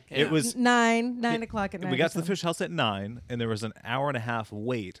was like It was- 9 o'clock at night. We or got to the something. fish house at 9, and there was an hour and a half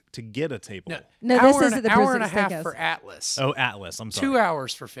wait to get a table. No, this hour is and, at the hour and a Brazilian half steakhouse. for Atlas. Oh, Atlas. I'm sorry. 2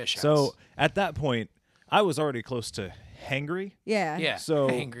 hours for fish house. So at that point, I was already close to hangry. Yeah. yeah, So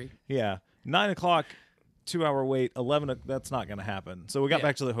angry. Yeah, 9 o'clock, 2-hour wait. 11. That's not going to happen. So we got Yeah.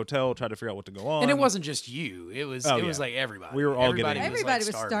 back to the hotel, tried to figure out what to go on. And it wasn't just you. It was Oh, it was yeah. like everybody. We were all everybody getting- Everybody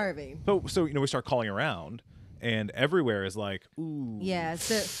was like starving. So we start calling around, and everywhere is like, ooh, Yeah,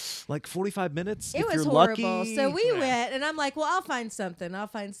 so like 45 minutes. it if was you're horrible. lucky. So we went, and I'm like, well, I'll find something.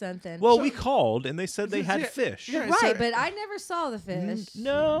 Well, we called, and they said they had fish. Yeah, right, so- but I never saw the fish.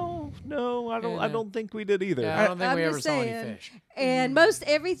 No, I don't. I no. don't think we did either. Yeah, I don't think I'm we just ever saw any saying. fish. And most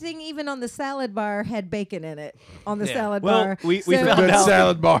everything, even on the salad bar, had bacon in it. On the Yeah. salad Well, bar, we So- found Good out-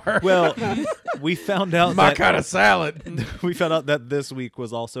 salad bar. Well, we found out my that kind of salad. we found out that this week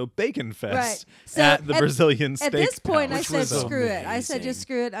was also Bacon Fest Right. So at the Brazilian At this point, I Steakhouse. said, was screw it. I said, amazing. just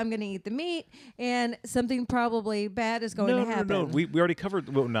screw it. I'm going to eat the meat, and something probably bad is going to happen. No. We already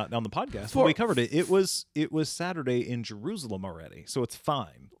covered. Well, not on the podcast. But we covered it. It was Saturday in Jerusalem already, so it's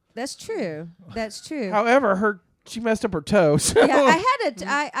fine. That's true. That's true. However, she messed up her toe. So Yeah,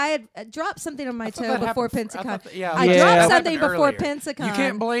 I had dropped something on my toe that before happened- Pensacon. I thought that- I Yeah. dropped that something happened before earlier. Pensacon. You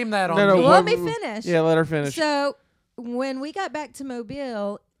can't blame that on No, me. Well, let me well, finish. Yeah, let her finish. So when we got back to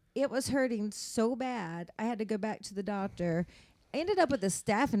Mobile, it was hurting so bad. I had to go back to the doctor. I ended up with a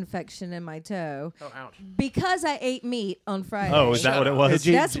staph infection in my toe Oh, ouch. because I ate meat on Friday. Oh, is that what it was?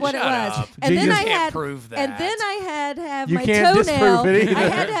 Hey, That's what it Shut was. up. And then Jesus I can't had prove that. and then I had to have You my can't disprove toenail. it either. I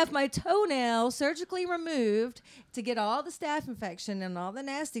had to have my toenail surgically removed to get all the staph infection and all the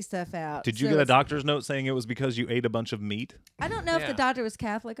nasty stuff out. Did you So get a it's- doctor's note saying it was because you ate a bunch of meat? I don't know if Yeah. the doctor was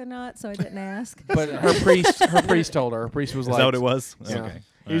Catholic or not, so I didn't ask. but her priest told her. Her priest was Is like, that what it was? Yeah. Okay.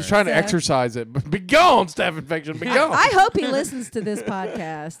 He was All trying to So- exercise it. Be gone, staph infection. Be gone. I hope he listens to this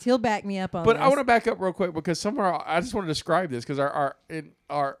podcast. He'll back me up on But this. I want to back up real quick because somewhere I just want to describe this because our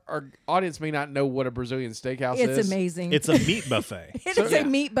audience may not know what a Brazilian steakhouse is. It's amazing. It's a meat buffet. It So- is yeah. a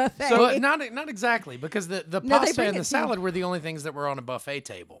meat buffet. But not exactly, because the No, they pasta bring and it the to you. salad were the only things that were on a buffet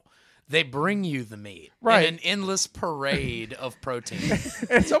table. They bring you the meat. Right. In an endless parade of protein.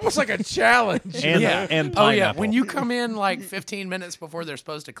 It's almost like a challenge. And, yeah. and Oh, yeah. pineapple. When you come in like 15 minutes before they're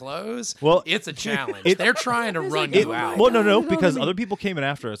supposed to close, Well, it's a challenge. it- They're trying to run like, you oh out. my Well, no, God, because no, other people came in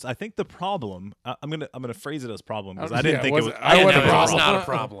after us. I think the problem. I'm gonna phrase it as problem because Oh, I didn't yeah, think was it it- was. I Yeah, wasn't no, a it was problem. not a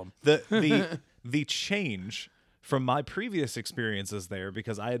problem. The change from my previous experiences there,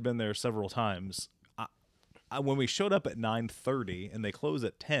 because I had been there several times. When we showed up at 9:30 and they close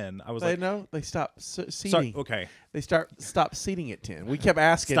at 10, I was They like, know they stopped seating. sorry, okay. They stopped seating at 10. We kept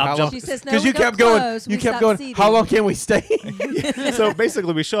asking Stop how long. jumping. She says, no, Because we you don't kept going. close. You We kept stop going. seating. How long can we stay? So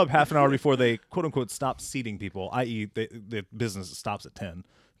basically, we show up half an hour before they quote unquote stop seating people, i.e., the business stops at 10.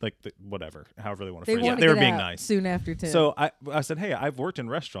 Like whatever, however they want to They phrase want it. to They were get being out nice. soon after 10. So I said, hey, I've worked in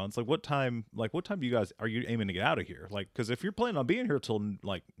restaurants. Like what time do you guys are you aiming to get out of here? Like because if you're planning on being here till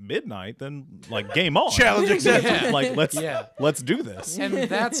like midnight, then like game on. Challenge accepted. Yeah. Like Yeah. let's do this. And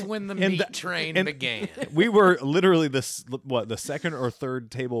that's when the And meat that- train and- began. We were literally the second or third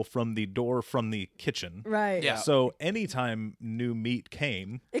table from the door from the kitchen. right. Yeah. So anytime new meat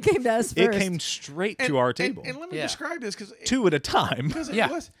came, It came to us first. it came straight to our table, And let me Yeah. describe this because two at a time.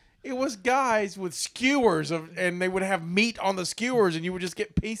 Yeah. it was guys with skewers and they would have meat on the skewers and you would just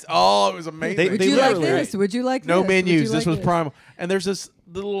get pieces. Oh, it was amazing. They- Would they you like literally- this? Would you like no this? Would you menus. This like was primal. And there's this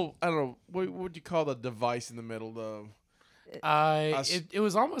little I don't know what would you call the device in the middle? It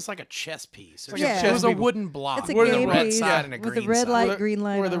was almost like a chess piece. Or Like a something. chess It was a piece. wooden block It's a with a game red piece side and a with green a red side. light, green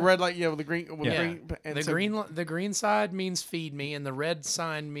light. Where the on. red light, with the green, Yeah. and The so- the green side means feed me, and the red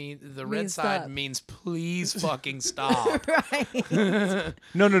side Means side stop. means please fucking stop. Right.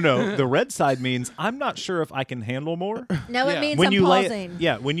 No. The red side means I'm not sure if I can handle more. No, Yeah. it means When I'm you pausing.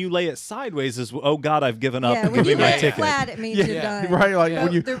 when you lay it sideways is oh god, I've given up. Yeah, Give when me you my lay it ticket. flat, it means you're Yeah. done. right, like Yeah.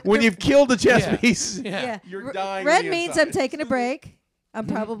 when you The- when the- you've killed the chess Yeah. piece. Yeah. Yeah. You're R- dying on Red the means inside. I'm taking a break. I'm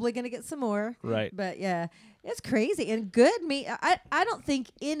probably going to get some more. Right. But yeah, it's crazy and good meat. I don't think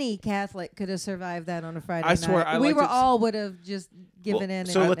any Catholic could have survived that on a Friday night. I swear, I we liked were it all would have just given in.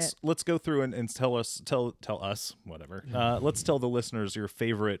 So and let's go through and tell us whatever. Let's tell the listeners your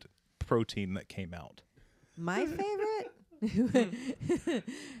favorite protein that came out. my favorite.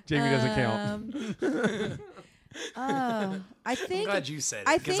 Jamie doesn't count. I I'm think glad you said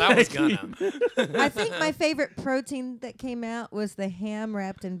I it because think- I was gonna. I think my favorite protein that came out was the ham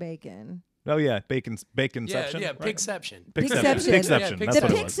wrapped in bacon. Oh yeah, baconception. Yeah, right? pigception. Pigception. Pigception. Yeah, That's The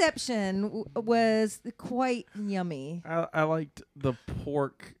what it was. pigception was quite yummy. I liked the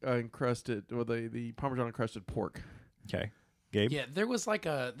pork encrusted, or the Parmesan encrusted pork. Okay, Gabe. Yeah, there was like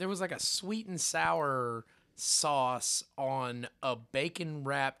a sweet and sour sauce on a bacon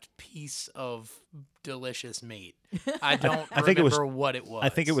wrapped piece of delicious meat. I don't I think it was- remember what it was. I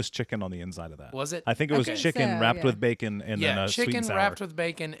think it was chicken on the inside of that. Was it? I think it was think chicken so, wrapped yeah. with bacon and then Yeah, a sweet chicken and sour. wrapped with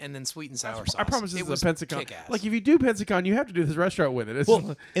bacon and then sweet and sour sauce. I promise this it is was a Pensacon. kick-ass. Like if you do Pensacon, you have to do this restaurant with it. It's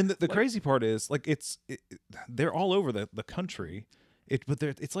Well, and the crazy part is like they're all over the country. But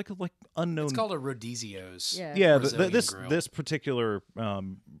it's like unknown. it's called a Rodizio's. Yeah. yeah. Brazilian This grill. this particular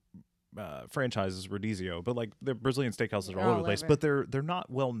franchise is Rodizio, but like the Brazilian steakhouses are all over the place. over. But they're not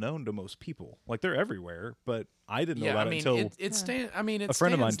well known to most people. Like they're everywhere, but I didn't know Yeah, about I mean, it until it a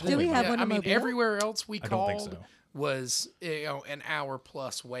friend of mine stands told Do me. we have yeah, one I in mean, Mobile? everywhere else we I don't think called so. was an hour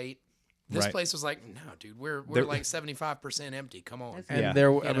plus wait. This Right. place was like, no, dude, we're They're- like 75% empty. Come on. That's and Yeah.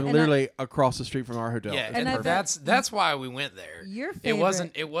 there, You I know. mean, literally across the street from our hotel. Yeah, It's and I perfect. bet- that's why we went there. Your It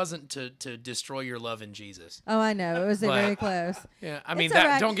favorite. wasn't to destroy your love in Jesus. Oh, I know. It was But- very close. Yeah, I mean It's that.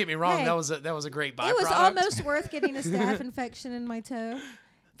 all right. Don't get me wrong. Hey, that was a great byproduct. It was almost worth getting a staph infection in my toe.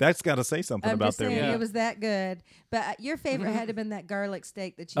 That's got to say something I'm about just their saying meat. Yeah. it was that good. But your favorite had to have been that garlic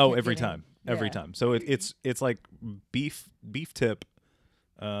steak that you. Oh, kept every getting. time, every Yeah. time. So it's like beef tip,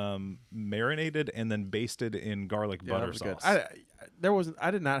 marinated and then basted in garlic Yeah, that butter was good. sauce.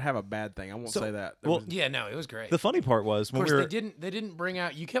 I did not have a bad thing. I won't So- say that. well, Yeah, no, it was great. The funny part was of when course, we were they didn't bring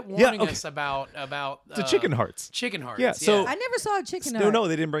out. You kept Yeah, warning okay. us about the chicken hearts. Chicken hearts. Yeah, so- I never saw a chicken. No, heart. no,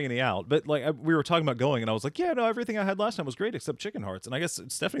 they didn't bring any out. But like we were talking about going, and I was like, yeah, no, everything I had last time was great except chicken hearts. And I guess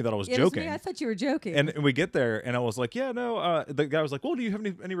Stephanie thought I was It was joking. me. I thought you were joking. And we get there, and I was like, yeah, no. The guy was like, well, do you have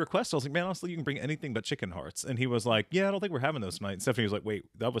any requests? I was like, man, honestly, you can bring anything but chicken hearts. And he was like, yeah, I don't think we're having those tonight. And Stephanie was like, wait,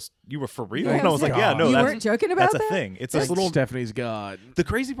 you were for real? Yeah, and I was like, yeah, God. no, you that's weren't joking about that's a that? thing. It's this Like little. Stephanie's God. The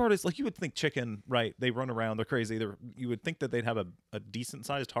crazy part is, like, you would think chicken, right? They run around, they're crazy. You would think that they'd have a decent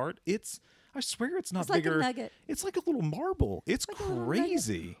sized heart. I swear, it's not It's like a bigger. nugget. It's like a little marble. It's Like a little nugget.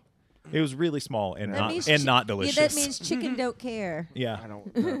 crazy. It was really small and That means not Yeah, delicious. that means chicken don't care. yeah, I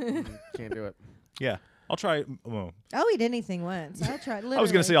don't. Can't do it. yeah. I'll try. Well, I'll eat anything once. I'll try. Literally. I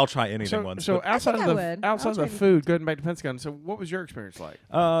was gonna say I'll try anything So, once. so but- outside think of I the would. outside I'll of the try food, going back to Pensacon. So, what was your experience like?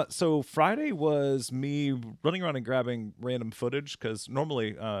 So Friday was me running around and grabbing random footage because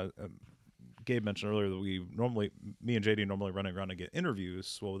normally, Gabe mentioned earlier that me and JD normally running around and get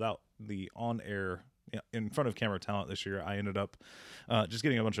interviews. Well, without the on-air, in front of camera talent this year, I ended up just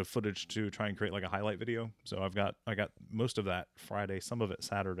getting a bunch of footage to try and create like a highlight video. So I got most of that Friday, some of it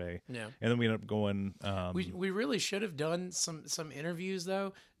Saturday, Yeah. and then we ended up going. We really should have done some interviews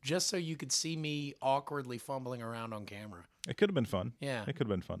though, just so you could see me awkwardly fumbling around on camera. It could have been fun. Yeah. It could have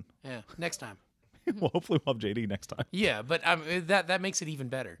been fun. Yeah, next time. Well, hopefully we'll have JD next time. Yeah, but that makes it even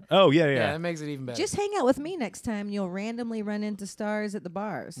better. Oh yeah, Yeah, yeah. that makes it even better. Just hang out with me next time. And you'll randomly run into stars at the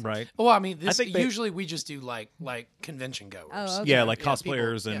bars. Right. well, I mean, this think they- usually we just do like convention goers. Oh, okay. Yeah, like people-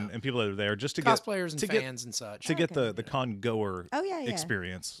 cosplayers yeah. and people that are there just to cosplayers and to get fans and such. to get the con goer Oh, yeah, yeah.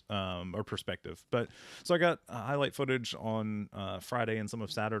 experience or perspective. But so I got highlight footage on Friday and some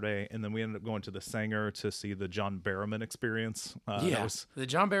of Saturday, and then we ended up going to the Sanger to see the John Barrowman experience. Yeah, the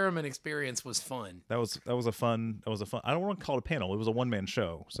John Barrowman experience was fun. That was a fun. I don't want to call it a panel. It was a one man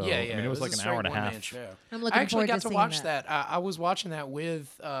show. So yeah, I mean, it was like a an hour and a straight one-man half. Show. I'm looking I actually forward got to to seeing watch that. that. I was watching that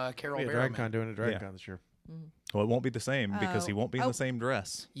with Carol Yeah, Barrowman. DragonCon doing a DragonCon Yeah. this year. Well, it won't be the same because he Oh. won't be in Oh. the same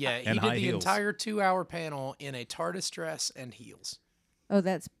dress. Yeah, he and did high the heels. entire 2-hour panel in a TARDIS dress and heels. Oh,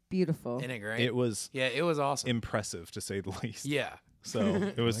 that's beautiful. Isn't it great? It was yeah, it was awesome. impressive to say the least. Yeah. So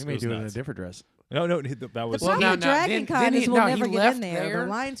it was. We It may was do it in a nuts. different dress. No, that was. The problem with Dragon Con is we'll never get in there. The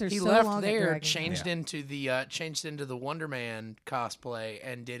lines are he so left long at there, Dragon Con. changed Yeah. into the Wonder Man cosplay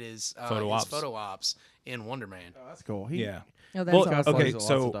and did his Photo ops. photo ops in Wonder Man. Oh, that's cool. Yeah. Oh, that's Well, awesome. okay, Lots of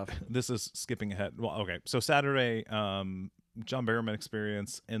so stuff. this is skipping ahead. Well, okay, so Saturday, John Barrowman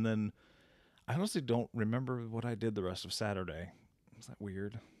experience, and then I honestly don't remember what I did the rest of Saturday. Was that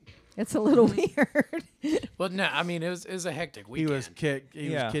weird? It's a little weird. Well, no, I mean it was a hectic He weekend.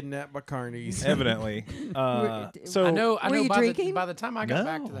 was kidnapped by carnies. Evidently. So I know. Were you drinking? By the time I got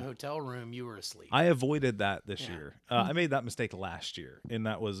back to No. the hotel room, you were asleep. I avoided that this year. I made that mistake last year, and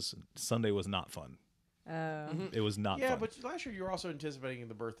that was Sunday was not fun. It was not Yeah, fun. but last year you were also anticipating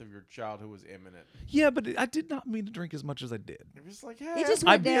the birth of your child who was imminent. Yeah, but I did not mean to drink as much as I did. It was like, hey, It just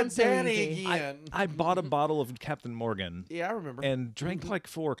I'd went be a down so daddy easy. again. I bought a bottle of Captain Morgan Yeah, I remember. and drank like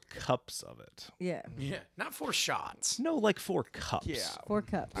 4 cups of it. Yeah. yeah, not 4 shots. No, like 4 cups. yeah, 4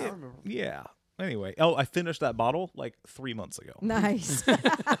 cups. I remember. Yeah. Anyway, I finished that bottle like 3 months ago. Nice.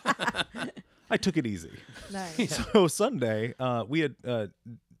 I took it easy. Nice. So Sunday, we had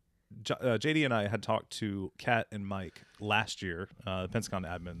JD and I had talked to Kat and Mike last year, Pensacon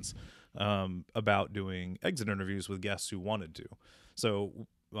admins, about doing exit interviews with guests who wanted to. So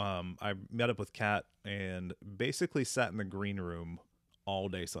I met up with Kat and basically sat in the green room all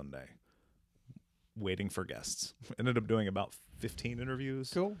day Sunday, waiting for guests. Ended up doing about 15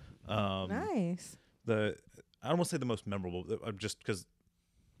 interviews. Cool. Nice. I don't want to say the most memorable, just because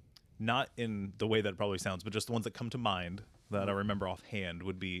not in the way that it probably sounds, but just the ones that come to mind that I remember offhand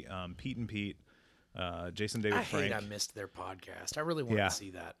would be Pete and Pete, Jason David I Frank. hate I missed their podcast. I really wanted Yeah. to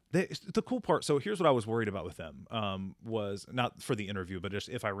see that. The cool part. So here's what I was worried about with them. Was not for the interview, but just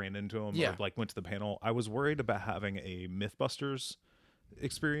if I ran into them Yeah. or like went to the panel, I was worried about having a MythBusters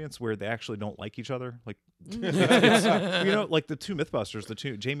experience where they actually don't like each other. Like, like the 2 MythBusters, the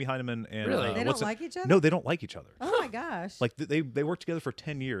 2 Jamie Heineman and Really? They what's don't it- like each other? No, they don't like each other. Oh my gosh. Like they worked together for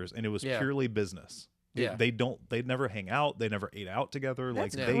 10 years and it was Yeah. purely business. Yeah. They never hang out. They never ate out together.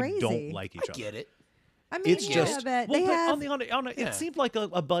 That's like they crazy. don't like each I other. get it. I mean, It's yeah, just but well, they but have Yeah. it seemed like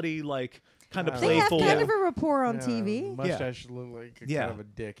a buddy, like kind of They have they have playful. kind of a rapport on Yeah, TV. Mustache look like Yeah. kind of a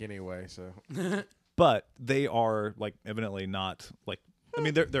dick anyway. So But they are like evidently not like. I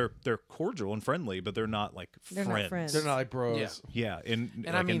mean, they're cordial and friendly, but they're not like They're friends. not friends. they're not like bros. Yeah. Yeah, in And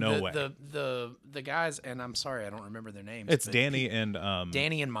like I mean in no way. the guys, and I'm sorry I don't remember their names. It's but Danny and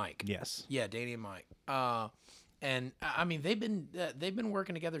Danny and Mike. Yes. Yeah, Danny and Mike. And I mean they've been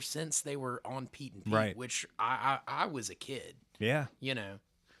working together since they were on Pete and Pete, Right. which I was a kid, Yeah. you know.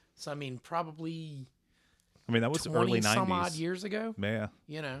 So I mean probably I mean that was 20 early '90s. some odd years ago, Yeah.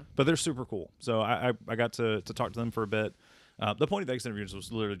 you know. But they're super cool. So I got to talk to them for a bit. The point of the exit interviews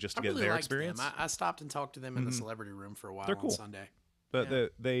was literally just to I get really their liked experience. them. I stopped and talked to them in the celebrity room for a while They're cool. on Sunday. But Yeah.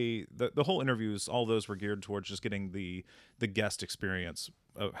 the whole interviews, all those were geared towards just getting the guest experience,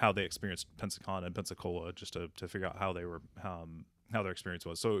 how they experienced Pensacon and Pensacola, just to figure out how they were how their experience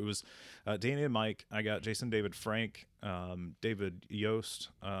was. So it was Danny and Mike. I got Jason David Frank, David Yost,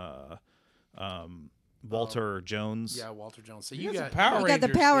 Walter Jones. Yeah, Walter Jones. So You you got got some Power You got the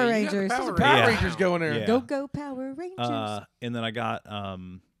Rangers. Power Yeah, you got the Rangers. Power There's Power Yeah. Rangers going there. Yeah. Go Power Rangers. And then I got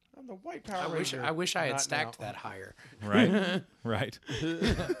I'm the white Power I wish Ranger. I wish I had Not stacked now. that higher. right, right.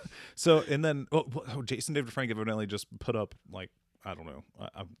 So and then Jason David Frank evidently just put up like I don't know,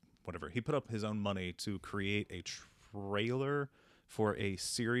 whatever. He put up his own money to create a trailer for a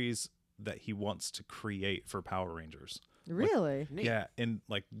series that he wants to create for Power Rangers. Really? Neat. Yeah, and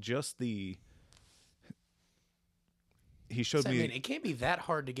like just he showed So, I me. mean, it can't be that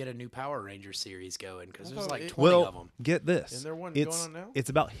hard to get a new Power Ranger series going because there's thought like it- 20 of well, them. get this. Isn't there one it's, going on now? It's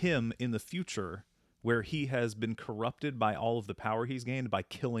about him in the future where he has been corrupted by all of the power he's gained by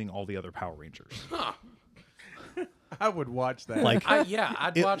killing all the other Power Rangers. I would watch that. Like I'd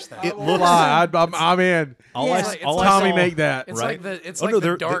it- watch that. it Won't looks- lie, I'm in. all Yeah. I, It's like- all it's I Tommy saw- make that. It's right? like it's Oh, like no, the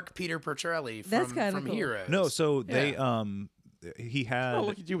they're- dark Peter Petrelli That's from, kinda from cool. Heroes. No, so they Yeah. he had Oh,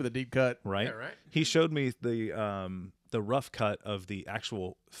 look at you with a deep cut. right? Yeah, right. He showed me the rough cut of the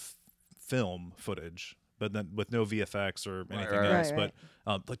actual film footage, but then with no VFX or anything right. else. Right,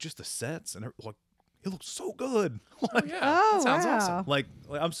 But like just the sets and like it looks so good. Oh, yeah. Oh, that sounds wow. awesome. Like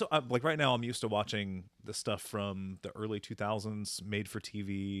I'm like right now I'm used to watching the stuff from the early 2000s made for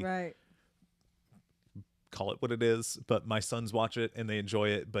TV. Right. Call it what it is, but my sons watch it and they enjoy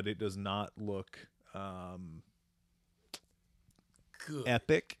it, but it does not look Good.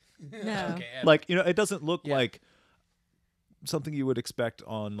 epic. No. Okay, Like, it doesn't look Yeah. like something you would expect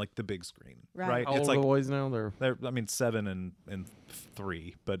on like the big screen, Right. right? How It's old like are the boys now? They're 7 and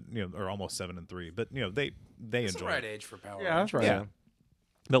 3, but or almost 7 and 3, but they it's the enjoy right it. age for Power yeah, that's right. Yeah.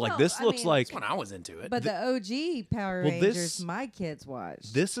 But like Well, this I looks mean- like That's when I was into it. But the OG Power Well, Rangers, this- my kids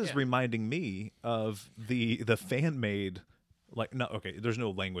watched. this is Yeah. reminding me of the fan made, like, no, okay, there's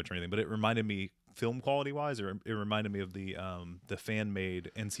no language or anything, but it reminded me film quality wise, or it reminded me of the fan made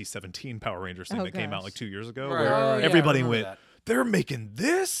NC-17 Power Rangers thing Oh, that came out gosh. like 2 years ago, Right, where right, right. Oh, yeah, I everybody remember went that. they're making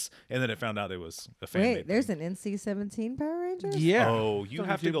this, and then it found out it was a fan. Wait, there's an NC-17 Power Rangers? Yeah. Oh, you on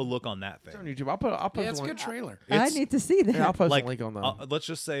have to YouTube. go look on that It's on thing. YouTube. I'll post Yeah, it's a a link. good trailer. I It's- need to see that. Yeah, I'll post like a link on the. let's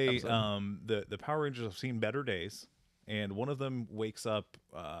just say episode. the Power Rangers have seen better days, and one of them wakes up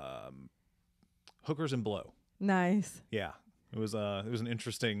hookers and blow. Nice. Yeah, it was an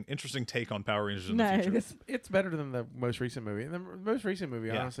interesting take on Power Rangers in the future. Nice. It's better than the most recent movie. And the most recent movie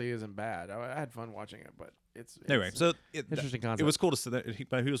Yeah. honestly isn't bad. I had fun watching it, but it's Anyway, so interesting it concept. was cool to see that.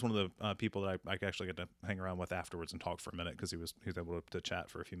 He was one of the people that I actually got to hang around with afterwards and talk for a minute because he was able to chat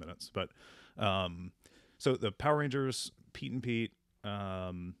for a few minutes. But so the Power Rangers, Pete and Pete,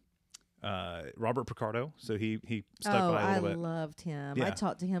 Robert Picardo. So he stuck by a I little bit. loved him. Yeah. I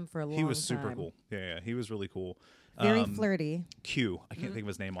talked to him for a long time. He was super cool. Yeah, he was really cool. Very flirty. Q. I can't think of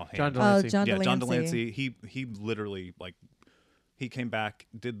his name offhand. John Oh, Delancey. John Yeah, Delancey. John Delancey. He literally like he came back,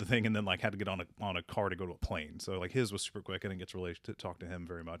 did the thing, and then like had to get on a car to go to a plane. So like his was super quick. I didn't get to really talk to him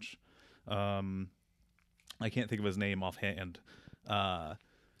very much. I can't think of his name offhand.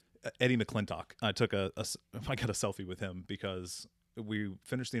 Eddie McClintock. I got a selfie with him because we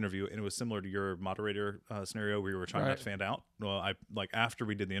finished the interview and it was similar to your moderator scenario where you were trying not to fan out. Well, I like after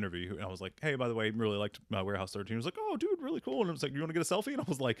we did the interview, I was like, "Hey, by the way, really liked Warehouse 13." He was like, "Oh, dude, really cool." And I was like, "You want to get a selfie?" And I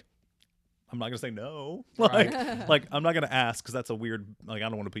was like, "I'm not gonna say no." Like I'm not gonna ask because that's a weird. Like I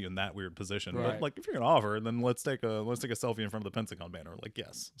don't want to put you in that weird position. But Right. like if you're gonna offer, then let's take a selfie in front of the Pensacon banner. Like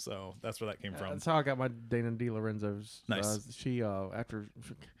yes. So that's where that came from. That's how I got my Dana De Lorenzo's. Nice. She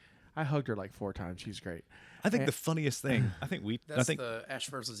I hugged her like 4 times. She's great. I think the funniest thing. I think That's I think the Ash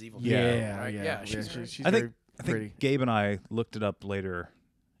versus Evil. Yeah, right? Yeah, she's great. she's I very think pretty. Gabe and I looked it up later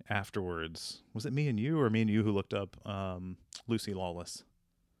afterwards. Was it me and you or me and you who looked up Lucy Lawless?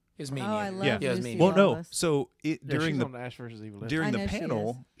 It was me. Oh, and I you. love Yeah, it was Lucy me. Well, no. Lawless. So Yeah, during she's the on Ash versus Evil. during I the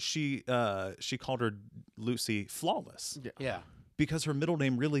know she panel, she called her Lucy Flawless Yeah. because her middle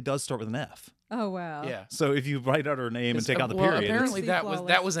name really does start with an F. Oh, wow. Yeah. So if you write out her name and take out the well, period, apparently Lucy that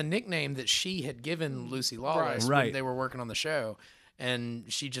Flawless. was a nickname that she had given Lucy Lawless when Right. they were working on the show, and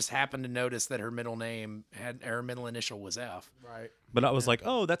she just happened to notice that her middle initial was F. Right. but I was like,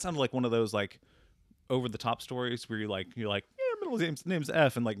 oh, that sounded like one of those like over the top stories where you're like, yeah, middle name's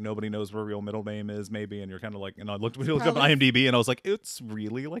F, and like nobody knows what her real middle name is, maybe, and you're kind of like, and I looked up Probably- IMDb, and I was like, it's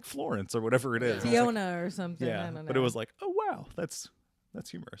really like Florence or whatever it is. And I was like, Fiona or something. I yeah, don't know. but it was like, oh wow, that's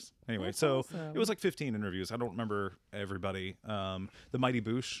humorous. Anyway, That's so awesome. it was like 15 interviews. I don't remember everybody. The Mighty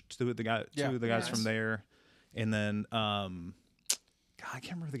Boosh, two of the guys Nice. from there, and then God, I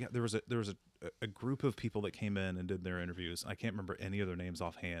can't remember the guy. There was a group of people that came in and did their interviews. I can't remember any of their names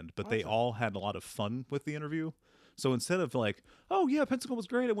offhand, but they all had a lot of fun with the interview. So instead of like, oh yeah, Pensacon was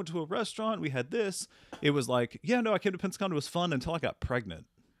great, I went to a restaurant, we had this, it was like, yeah, no, I came to Pensacon, it was fun until I got pregnant.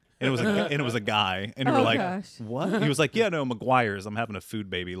 And it was a guy, and you were Oh, like, gosh. "What?" He was like, "Yeah, no, McGuire's. I'm having a food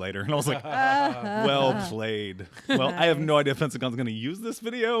baby later." And I was like, "Well played." Well, I have no idea if Pensacon's going to use this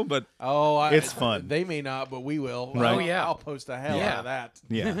video, but Oh, It's fun. They may not, but we will. Right. Oh, yeah. I'll post the hell Yeah. out of that.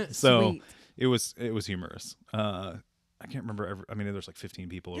 yeah. So Sweet. it was humorous. I can't remember. I mean, there's like 15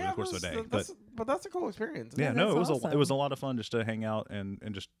 people over the course of a day, but that's a cool experience. yeah, Yeah, no, that's it was a awesome. lot of fun just to hang out and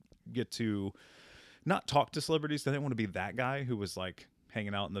just get to not talk to celebrities. I didn't want to be that guy who was like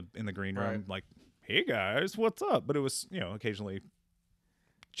hanging out in the green room, Right. like, "Hey guys, what's up?" But it was occasionally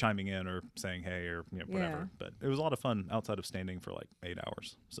chiming in or saying hey or whatever. Yeah. But it was a lot of fun outside of standing for like 8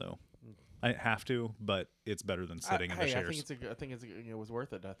 hours. So I didn't have to, but it's better than sitting in the I chairs. think it was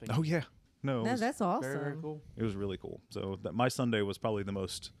worth it. I think. Oh yeah, no, it No, was, that's awesome. very very cool. it was really cool. So my Sunday was probably the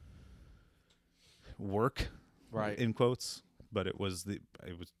most work, Right. in quotes, but it was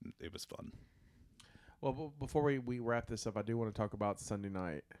fun. Well, before we wrap this up, I do want to talk about Sunday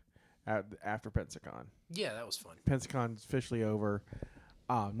night after Pensacon. Yeah, that was fun. Pensacon's officially over.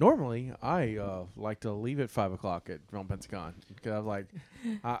 Normally, I like to leave at 5 o'clock from Pensacon because I was like,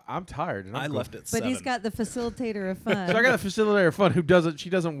 I'm tired. And I I'm left at But 7. he's got the facilitator of fun. So I got a facilitator of fun who doesn't. She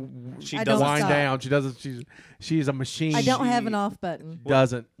doesn't I don't wind stop. down. She doesn't. She's a machine. I don't have She- an off button.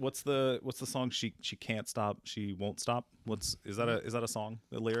 Doesn't. What's the song? She can't stop. She won't stop. Is that a song?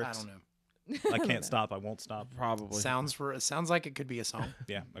 The lyrics? I don't know. I can't stop. I won't stop. Probably. Sounds like it could be a song.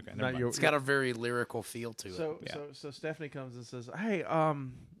 Yeah. Okay. Never Not mind. your- It's got a very lyrical feel to it. So, Yeah. so Stephanie comes and says, "Hey,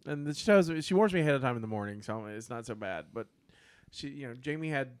 and she warns me ahead of time in the morning, so it's not so bad. But Jamie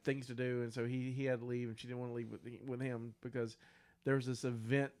had things to do, and so he had to leave, and she didn't want to leave with him because there was this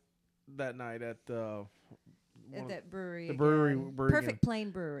event that night at At that brewery. the brewery- again. brewery Perfect again.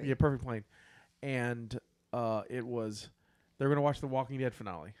 Plain Brewery. yeah, Perfect Plane, and it was they were gonna watch the Walking Dead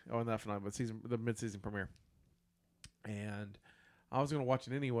finale, not finale, but the mid-season premiere, and I was gonna watch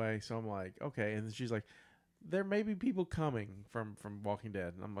it anyway, so I'm like, okay, and then she's like, there may be people coming from Walking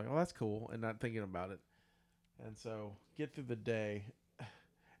Dead. And I'm like, oh, that's cool, and not thinking about it. And so get through the day.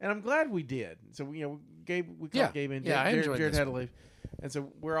 And I'm glad we did. So we called Gabe in. Yeah, I enjoyed Jared this had to one. leave, and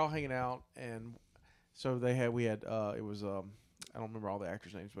so we're all hanging out. And so we had it was I don't remember all the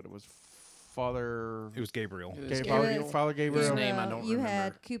actors' names, but it was It was Gabriel. Father Gabriel. His name I don't You remember.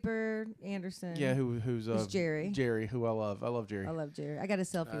 had Cooper Anderson. Yeah, who's Who's Jerry. Jerry, who I love. I love Jerry. I love Jerry. I got a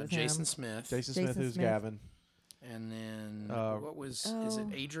selfie with Jason him. Smith. Jason Smith, Jason who's Smith. Gavin. And then what was is it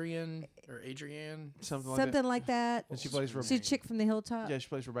Oh. Adrian or Adrienne? Something Like that. And she plays for She's a chick from the hilltop. yeah, she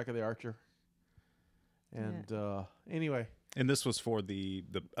plays Rebecca the Archer. And anyway, And this was for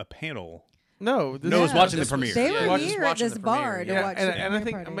a panel. no, this No, it was is- watching the this was- premiere. They Yeah, were just here at watching this the bar premiere, to yeah. watch and, the and I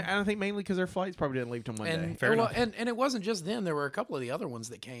premiere think party. I think mainly because their flights probably didn't leave till Monday. And Fair enough. and it wasn't just them. There were a couple of the other ones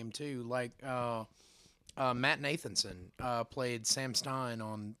that came too. Like Matt Nathanson played Sam Stein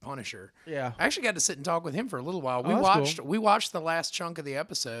on Punisher. Yeah. I actually got to sit and talk with him for a little while. We that's watched cool. we watched the last chunk of the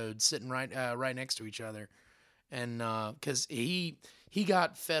episode sitting right next to each other, and because he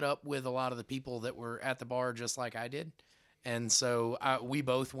got fed up with a lot of the people that were at the bar just like I did. And so we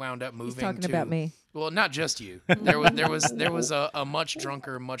both wound up moving. He's talking to, about me. Well, not just you. There was a much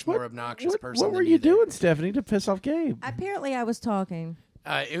drunker, much more obnoxious person. What were than you there. doing, Stephanie, to piss off Gabe? Apparently, I was talking.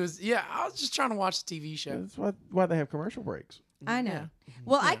 It was I was just trying to watch the TV show. That's why they have commercial breaks. I know.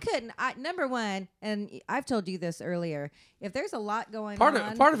 Well, I couldn't. Number one, and I've told you this earlier. If there's a lot going Part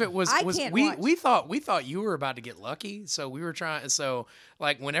on, of it was I can't watch. we thought you were about to get lucky, so we were trying. So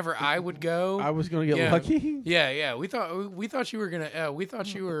like whenever I would go, I was going to get yeah, lucky. Yeah. We thought you were gonna. We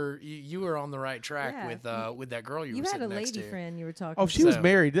thought you were on the right track Yeah. with that girl you You were had a sitting next lady to. friend you were talking. Oh, to. she was So-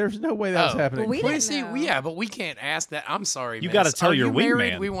 married. There's no way that was Oh. happening. Well, we Well, didn't see, know. but we can't ask that. I'm sorry. You miss. gotta tell Are your you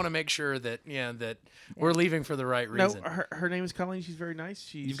married? wingman. We want to make sure that that we're leaving for the right no, reason. her name is Colleen. She's very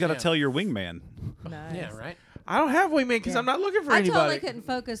nice. You've got to Yeah. tell your wingman. Nice. Yeah, right. I don't have wingman because Yeah. I'm not looking for I anybody. totally couldn't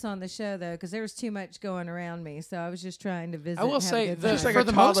focus on the show though because there was too much going around me. So I was just trying to visit. I will and have a say good the, time. Just like for a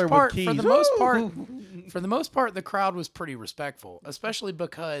the toddler most with part, keys. for the most part, the crowd was pretty respectful, especially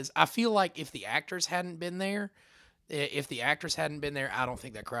because I feel like if the actors hadn't been there, I don't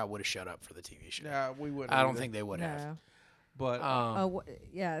think that crowd would have shut up for the TV show. Yeah, we wouldn't. I don't either. think they would have. No. But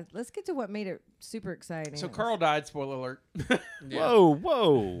Yeah. Let's get to what made it super exciting. so Carl died. Spoiler alert.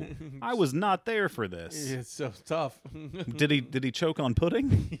 Whoa. I was not there for this. It's so tough. Did he choke on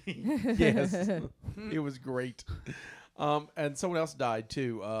pudding? Yes, it was great. And someone else died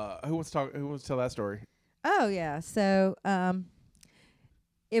too. Who wants to tell that story? Oh yeah. So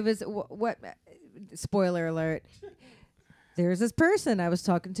it was what? Spoiler alert. There's this person I was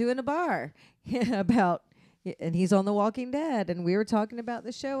talking to in a bar about, and he's on The Walking Dead, and we were talking about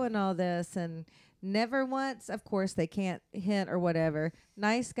the show and all this, and never once, of course, they can't hint or whatever.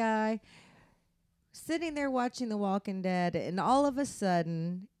 Nice guy, sitting there watching The Walking Dead, and all of a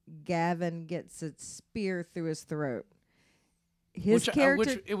sudden, Gavin gets a spear through his throat. His character.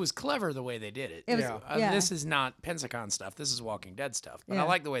 Which it was clever the way they did it. It was- yeah. This is not Pensacon stuff. This is Walking Dead stuff. But I Yeah.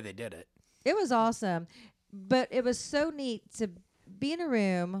 like the way they did it. It was awesome, but it was so neat to be in a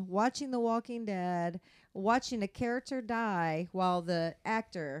room watching The Walking Dead, watching a character die while the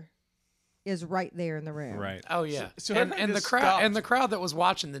actor is right there in the room. Right. Oh yeah. So and everyone the just crowd and the stopped. crowd that was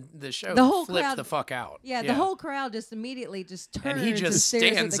watching the show The whole flipped crowd- the fuck out. Yeah, the whole crowd just immediately just turns and he just stares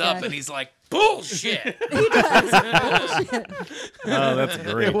at stands the up guy. and he's like, "Bullshit." He does. Bullshit. Oh, that's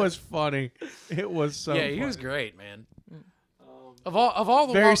great. It was funny. It was so. Yeah, he funny. was great, man. Of all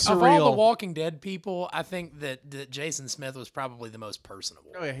the Very of all the surreal. Walking Dead people, I think that Jason Smith was probably the most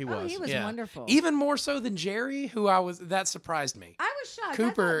personable. Oh yeah, he was. Oh, he was Yeah. wonderful. Even more so than Jerry, that surprised me. I was shocked.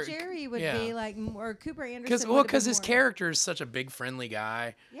 Cooper- I thought Jerry would yeah. be like, or Cooper Anderson. Because his more. character is such a big friendly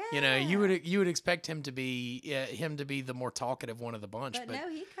guy. You know, you Yeah. would expect him to be the more talkative one of the bunch. But no,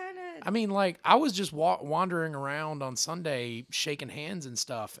 he kind of. I mean, like I was just wandering around on Sunday, shaking hands and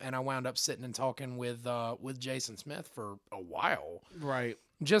stuff, and I wound up sitting and talking with Jason Smith for a while, Right.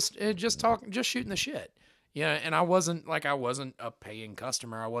 just shooting the shit. Yeah, and I wasn't a paying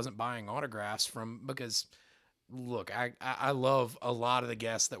customer. I wasn't buying autographs because, look, I love a lot of the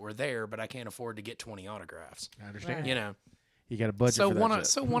guests that were there, but I can't afford to get 20 autographs. I understand. Right. You know. You got a budget So for that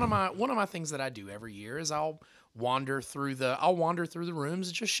shit. one of my things that I do every year is I'll wander through the rooms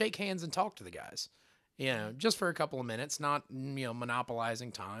and just shake hands and talk to the guys. You know, just for a couple of minutes, not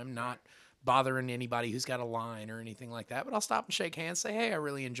monopolizing time, not bothering anybody who's got a line or anything like that. But I'll stop and shake hands, say, "Hey, I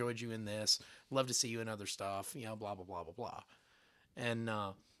really enjoyed you in this. Love to see you in other stuff." Blah blah blah blah blah. And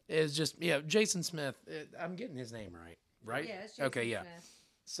it's just Jason Smith. I'm getting his name right? Yeah, it's Jason Okay, yeah. Smith.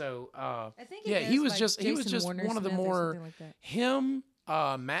 So I think he goes was by just Jason one of the Warner more Smith or something like that. him,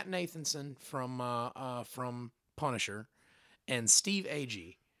 Matt Nathanson from Punisher, and Steve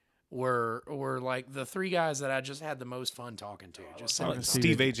Agee were like the three guys that I just had the most fun talking to. Just sitting and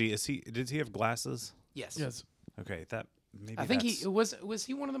Steve Agee, did he have glasses? Yes. Yes. Okay, that maybe I think that's- he was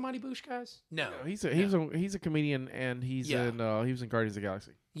he one of the Mighty Boosh guys? No. He's a comedian, and he was in Guardians of the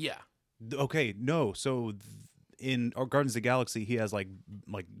Galaxy. Yeah. Okay, no. So in Guardians of the Galaxy, he has like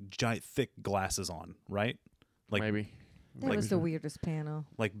giant thick glasses on, right? Like Maybe. That was the weirdest panel.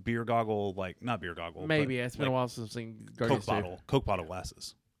 like beer goggle, like not beer goggle. Maybe but it's been a like while since I've seen Coke Guardians. bottle, Coke bottle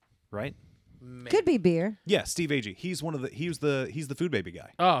glasses, right? Could be beer. Yeah, Steve Agee. He's the food baby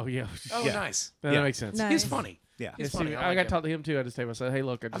guy. Oh yeah. Oh, Yeah. nice. That Yeah. makes sense. Nice. He's funny. Yeah. He's Yeah, funny. Steve- I I like got him. to talk to him too. I just told him, I said, "Hey,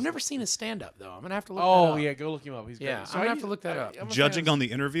 look, I've never seen his stand-up, though. I'm going to have to look Oh that up. yeah, go look him up. He's great. Yeah, So I'm gonna I have used- to look that up. I'm a Judging fan on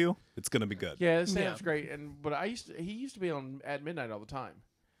the interview, it's gonna be good. Yeah, his stand-up's Yeah. great, but he used to be on at midnight all the time,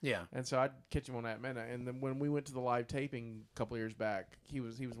 Yeah. and so I'd catch him on at midnight. And then when we went to the live taping a couple years back, he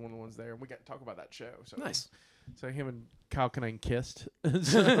was one of the ones there, and we got to talk about that show. So Nice. So him and Kyle Kinane kissed.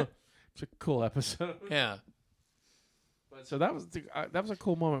 So it's a cool episode. Yeah. But so that was a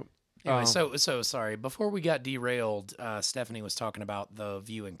cool moment. Anyway, so sorry. Before we got derailed, Stephanie was talking about the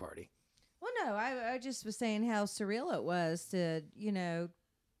viewing party. Well, no, I just was saying how surreal it was to,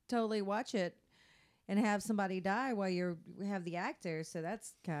 totally watch it and have somebody die while you have the actor. So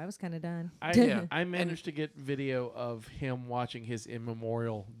I was kind of done. I managed to get video of him watching his in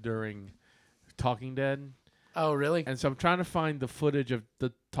memorial during Talking Dead. Oh, really? And so I'm trying to find the footage of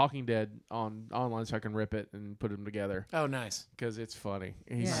the Talking Dead online so I can rip it and put them together Oh, nice. because it's funny.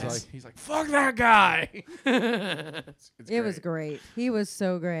 And Yes. he's like, fuck that guy. It was great. He was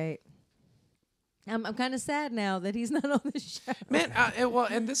so great. I'm kind of sad now that he's not on the show. Man,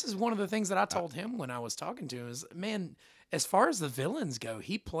 and this is one of the things that I told him when I was talking to him is, man, as far as the villains go,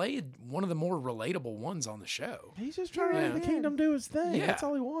 he played one of the more relatable ones on the show. He's just trying to Yeah. let the kingdom do his thing. Yeah. That's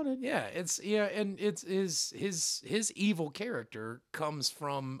all he wanted. Yeah, and it's his evil character comes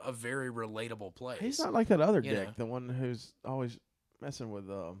from a very relatable place. He's not like that other You dick, know. the one who's always messing with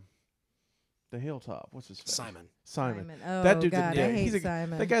the Hilltop. What's his face? Simon. Oh, That dude's God, a dick. I hate That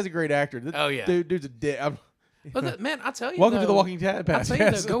Simon. guy's a great actor. Oh, yeah. Dude's a dick. But man, I tell you, Welcome to the though, Walking Dead I tell you,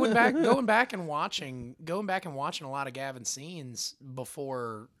 though, podcast. going back and watching a lot of Gavin's scenes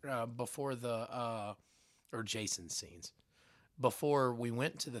before the or Jason's scenes before we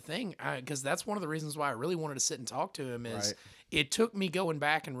went to the thing, because that's one of the reasons why I really wanted to sit and talk to him. Is Right. it took me going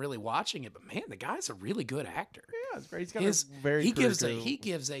back and really watching it, but man, the guy's a really good actor. Yeah, it's great. He's got His, a very he career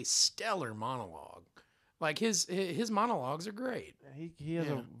gives a stellar monologue. Like his monologues are great. He has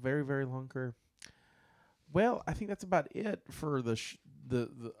Yeah. a very, very long career. Well, I think that's about it for the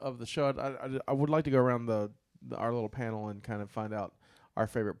of the show. I would like to go around our little panel and kind of find out our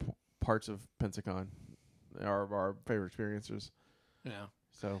favorite parts of Pensacon, our favorite experiences. Yeah.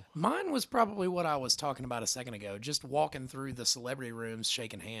 So Mine was probably what I was talking about a second ago, just walking through the celebrity rooms,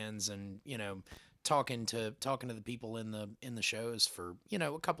 shaking hands, and talking to the people in the shows for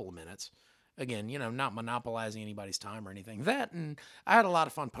a couple of minutes. Again, not monopolizing anybody's time or anything. That, and I had a lot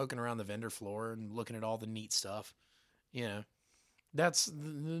of fun poking around the vendor floor and looking at all the neat stuff. That's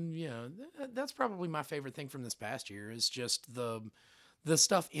that's probably my favorite thing from this past year is just the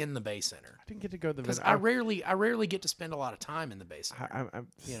stuff in the Bay Center. I didn't get to go to the Because vendor. I rarely get to spend a lot of time in the Bay Center.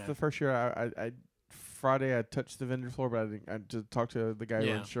 This is know. the first year I Friday I touched the vendor floor, but I just talked to the guy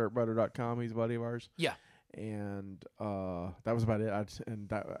who runs shirtbutter.com. He's a buddy of ours. Yeah. And that was about it. I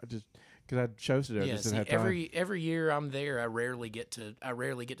just because I had shows to do. I Yeah, just see, didn't have time. every year I'm there, I rarely get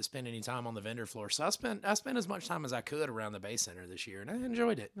to spend any time on the vendor floor. So I spent as much time as I could around the Bay Center this year, and I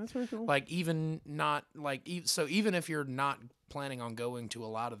enjoyed it. That's very cool. Like even if you're not planning on going to a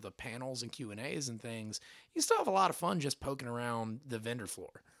lot of the panels and Q&As and things, you still have a lot of fun just poking around the vendor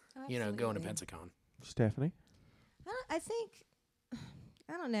floor. Going to Absolutely. Pensacon. Stephanie. I think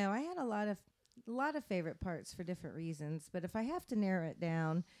I don't know. I had a lot of favorite parts for different reasons, but if I have to narrow it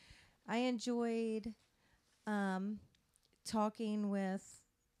down, I enjoyed talking with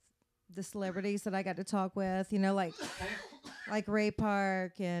the celebrities that I got to talk with. Like Ray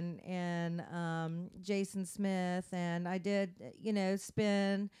Park and Jason Smith, and I did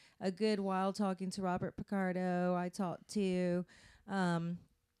spend a good while talking to Robert Picardo. I talked to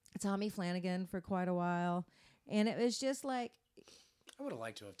Tommy Flanagan for quite a while. And it was just like, I would have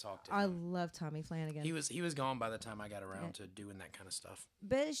liked to have talked to I him. love Tommy Flanagan. He was gone by the time I got around to doing that kind of stuff.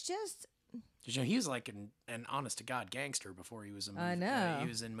 But it's just, 'Cause, he was like an honest to God gangster before he was a movie. I know. He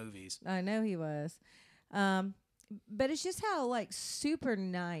was in movies. I know he was. But it's just how, like, super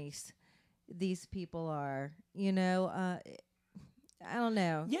nice these people are. I don't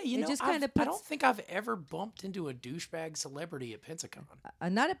know. Yeah, you it know, just I kind of don't think I've ever bumped into a douchebag celebrity at Pensacon.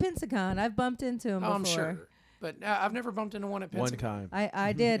 not at Pensacon. I've bumped into him before. I'm sure. But I've never bumped into one at Pensacon. One time.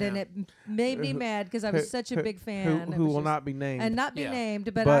 I did, and Yeah. it made me mad because I was such a big fan. Who will not be named. and not be Yeah.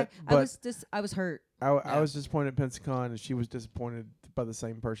 named, but, But- I was hurt. I was disappointed at Pensacon, and she was disappointed by the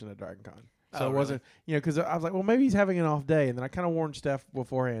same person at DragonCon. So Oh, it wasn't, because I was like, well, maybe he's having an off day, and then I kind of warned Steph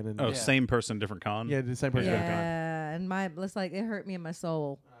beforehand, and Oh, Yeah. same person, different con. yeah, the same person at DragonCon. Yeah, and it's like it hurt me in my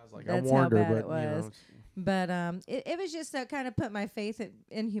soul. I was like, That's I warned how her, bad but it you know, was. But it was just to kind of put my faith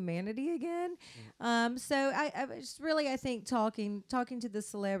in humanity again. So I was really, I think talking to the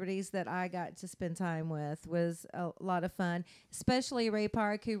celebrities that I got to spend time with was a lot of fun, especially Ray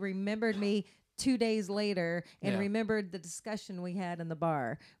Park, who remembered me 2 days later and Yeah. remembered the discussion we had in the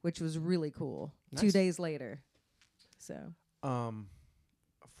bar, which was really cool. Nice. 2 days later. So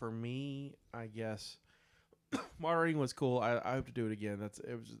for me, I guess moderating was cool. I hope to do it again. It's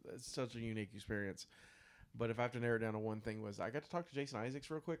such a unique experience. But if I have to narrow it down to one thing, was I got to talk to Jason Isaacs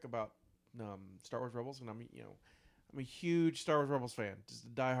real quick about Star Wars Rebels, and I'm a huge Star Wars Rebels fan, just a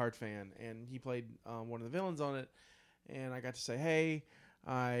diehard fan, and he played one of the villains on it, and I got to say, hey,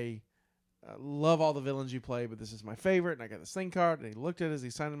 I love all the villains you play, but this is my favorite, and I got this thing card, and he looked at it as he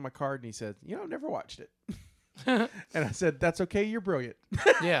signed my card, and he said, I've never watched it. And I said, that's okay, you're brilliant.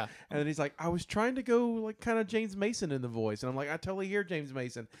 Yeah. And then he's like, I was trying to go like kind of James Mason in the voice, and I'm like, I totally hear James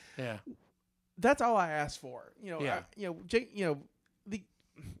Mason. Yeah. That's all I asked for. Yeah.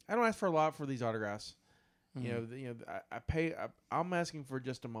 I don't ask for a lot for these autographs. Mhm. I pay. I'm asking for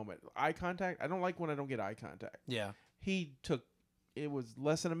just a moment. Eye contact. I don't like when I don't get eye contact. Yeah. He took. It was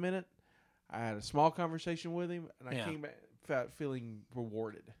less than a minute. I had a small conversation with him, and I Yeah. came back feeling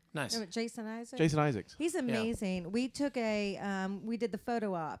rewarded. Nice. Jason Isaac. Jason Isaacs. He's amazing. We took we did the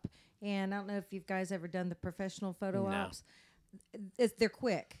photo op, and I don't know if you guys ever done the professional photo No. ops. They're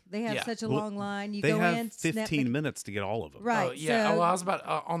quick. They have Yeah. such a Well, long line. You They go have in, snap 15 the- minutes to get all of them. Right. Oh, yeah. So I was about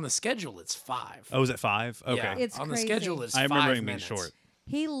on the schedule. It's 5. Oh, is it 5? Okay. Yeah. It's on crazy. the schedule. It's I remember 5 it being minutes. short.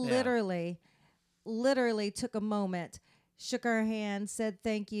 he literally took a moment, shook our hand, said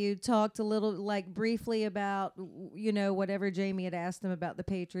thank you, talked a little, like briefly about, whatever Jamie had asked him about the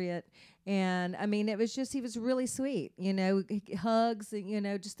Patriot. And I mean, it was just, he was really sweet, hugs,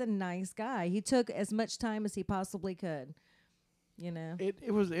 just a nice guy. He took as much time as he possibly could,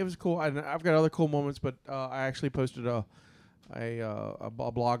 It was cool. And I've got other cool moments, but I actually posted a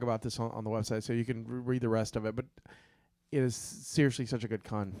blog about this on the website, so you can read the rest of it. But it is seriously such a good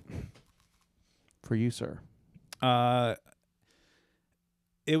con for you, sir.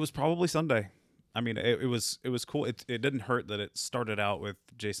 It was probably Sunday. I mean, it was cool. It didn't hurt that it started out with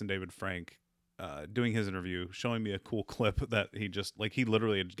Jason David Frank doing his interview, showing me a cool clip that he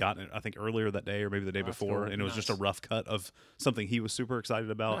literally had gotten it, I think earlier that day or maybe the day That's before, cool. and it was just a Nice. rough cut of something he was super excited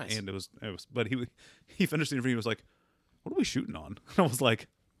about, Nice. and it was. But he finished the interview. He was like, "What are we shooting on?" And I was like,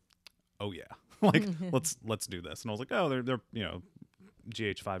 "Oh yeah, like let's do this." And I was like, "Oh, they're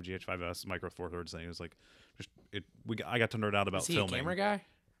GH5, GH5S, micro four thirds thing." It was like, I got to nerd out about Is he filming. a camera guy?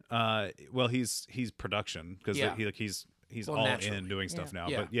 Well, he's production because Yeah. he's Well, all naturally. in doing stuff now.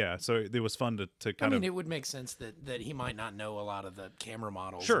 Yeah. But yeah, so it was fun to kind I of. mean, it would make sense that he might not know a lot of the camera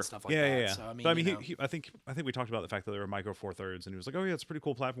models Sure. and stuff like yeah, that. yeah, yeah. So, I mean, but I mean, you know. I think we talked about the fact that they were micro four thirds, and he was like, "Oh yeah, it's a pretty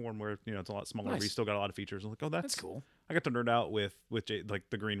cool platform where it's a lot smaller. But you Nice. still got a lot of features." I'm like, "Oh, That's cool. I got to nerd out with like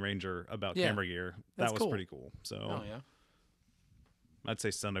the Green Ranger about Yeah. camera gear. That's That was cool. pretty cool. So Oh yeah. I'd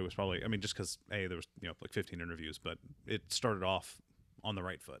say Sunday was probably. I mean, just because there was like 15 interviews, but it started off on the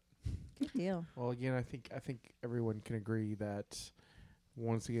right foot. Good deal. Well, again, I think everyone can agree that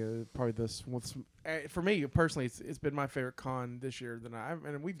once again, probably for me personally, it's been my favorite con this year.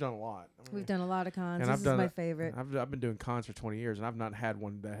 And we've done a lot. I mean, We've done a lot of cons. and This I've is done my it- favorite. I've been doing cons for 20 years, and I've not had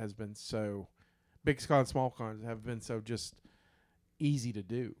one that has been so big cons, small cons have been so just easy to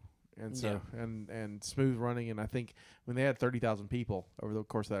do, and so and smooth running. And I think when they had 30,000 people over the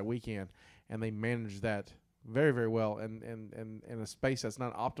course of that weekend, and they managed that very, very well, and in a space that's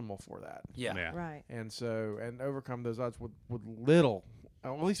not optimal for that, Yeah. Right. and so and overcome those odds with little,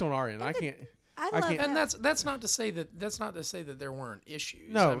 at least on our end. I can't. I I love can't- And that's not to say that there weren't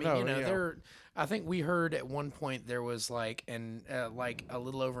issues. No, I mean, no, yeah. there. I think we heard at one point there was like a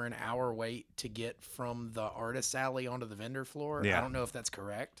little over an hour wait to get from the artist alley onto the vendor floor. Yeah. I don't know if that's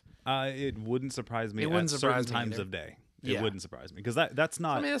correct. It wouldn't surprise me It wouldn't at surprise certain me times either. of day. Yeah. It wouldn't surprise me because that's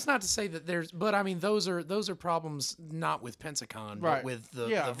not. I mean, that's not to say that there's, but I mean, those are problems not with Pensacon, but Right. with the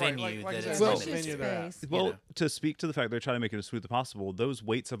Yeah, right, venue like I that said, it's well, limited venue to. that- Space. Well, know. to speak to the fact they're trying to make it as smooth as possible, those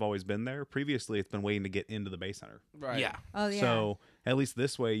waits have always been there. Previously, it's been waiting to get into the base center. Right. Yeah. Oh yeah. So At least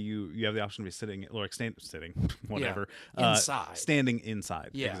this way, you have the option to be sitting, or like sitting, whatever, inside. standing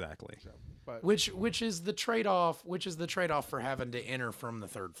inside. Yeah. Exactly. But Which is the trade-off? Which is the trade-off for having to enter from the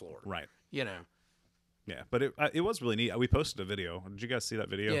third floor? Right. You know. Yeah, but it was really neat. We posted a video. Did you guys see that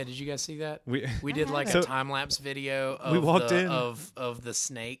video? Yeah. Did you guys see that? We did like So- a time-lapse video. Of We walked in. of the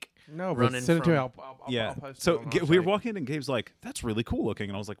snake. no, but running send it to me. from- yeah. I'll post it So on our we were site. walking in, and Gabe's like, "That's really cool looking,"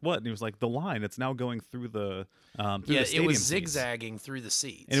 and I was like, "What?" And he was like, "The line. It's now going through the through Yeah, the it stadium was seats." zigzagging through the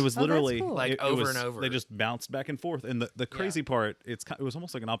seats. And it was Oh, that's literally cool. Like, it over was- and over. They just bounced back and forth. And the crazy part, it was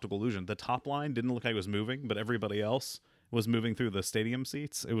almost like an optical illusion. The top line didn't look like it was moving, but everybody else was moving through the stadium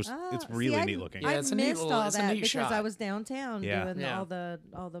seats. It's really neat looking. Yeah, I it's a neat missed little- all it's a that neat because shot. I was downtown Yeah. doing Yeah. all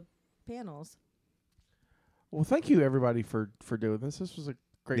the panels. Well, thank you everybody for doing this. This was a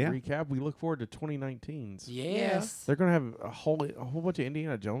great Yeah. recap. We look forward to 2019's. Yeah. Yes. They're gonna have a whole bunch of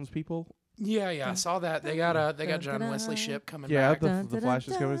Indiana Jones people. Yeah, I saw that. They got John Dun, Wesley dun, Shipp coming Yeah, back. the Flash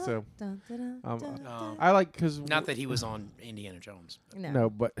is coming. So Oh. I like because Not that he was on Indiana Jones. no,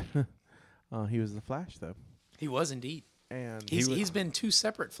 but he was the Flash though, He was indeed. and He's been two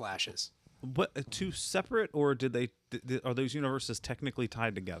separate Flashes. What, two separate, or did they? Are those universes technically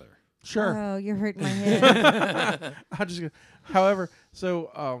tied together? sure. Oh, you're hurting my head. I just. However,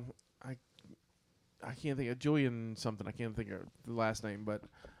 so I can't think of Julian something. I can't think of the last name, but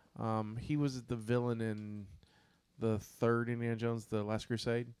he was the villain in the third Indiana Jones, The Last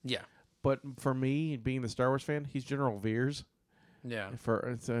Crusade. Yeah. But for me, being the Star Wars fan, he's General Veers. Yeah.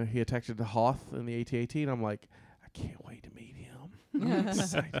 So he attacked the Hoth in the AT-AT, and I'm like, I can't wait to meet him. I'm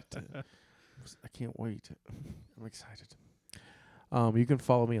excited. I can't wait. I'm excited. You can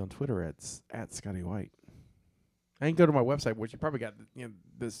follow me on Twitter at Scotty White. And go to my website, which you probably got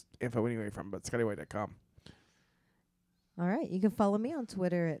this info anyway from, but ScottyWhite.com. All right. You can follow me on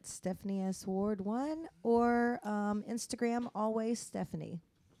Twitter at Stephanie S. Ward 1 or Instagram, always Stephanie.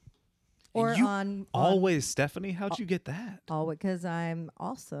 Or You on Always, Stephanie. How'd you get that? always because I'm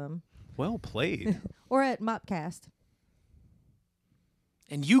awesome. Well played. Or at Mopcast.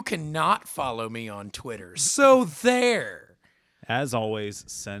 And you cannot follow me on Twitter. So there. As always,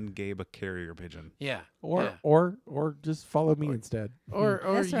 send Gabe a carrier pigeon. Yeah. Or yeah. or just follow me instead. or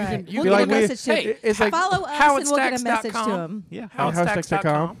That's you right. can you We'll can get a like, message to hey, him. it's like Follow us and we'll get a message to howitstacks.com. him. Yeah.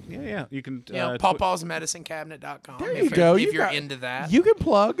 howitstacks.com. Yeah. You can. Yeah, pawpawsmedicinecabinet.com. There you go. If You you're got- into that. You can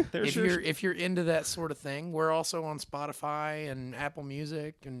plug. There's if you're into that sort of thing, we're also on Spotify and Apple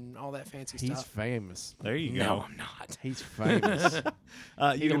Music and all that fancy He's stuff. famous. there you No, go. I'm not. He's famous.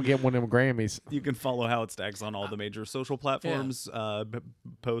 You He can don't get one of them Grammys. You can follow How It Stacks on all the major social platforms.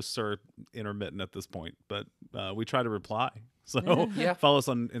 Posts are intermittent at this point, but we try to reply. So Yeah. follow us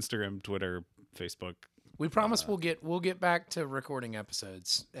on Instagram, Twitter, Facebook. We promise we'll get back to recording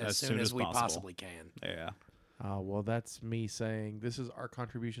episodes as soon as we possible. possibly can. Yeah. Well, that's me saying this is our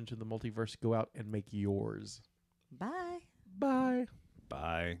contribution to the multiverse. Go out and make yours. Bye. Bye.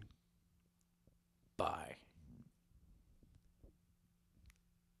 Bye. Bye.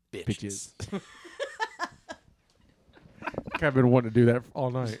 Bitches. I've been wanting to do that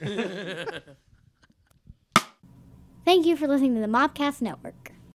all night. Thank you for listening to the Mopcast Network.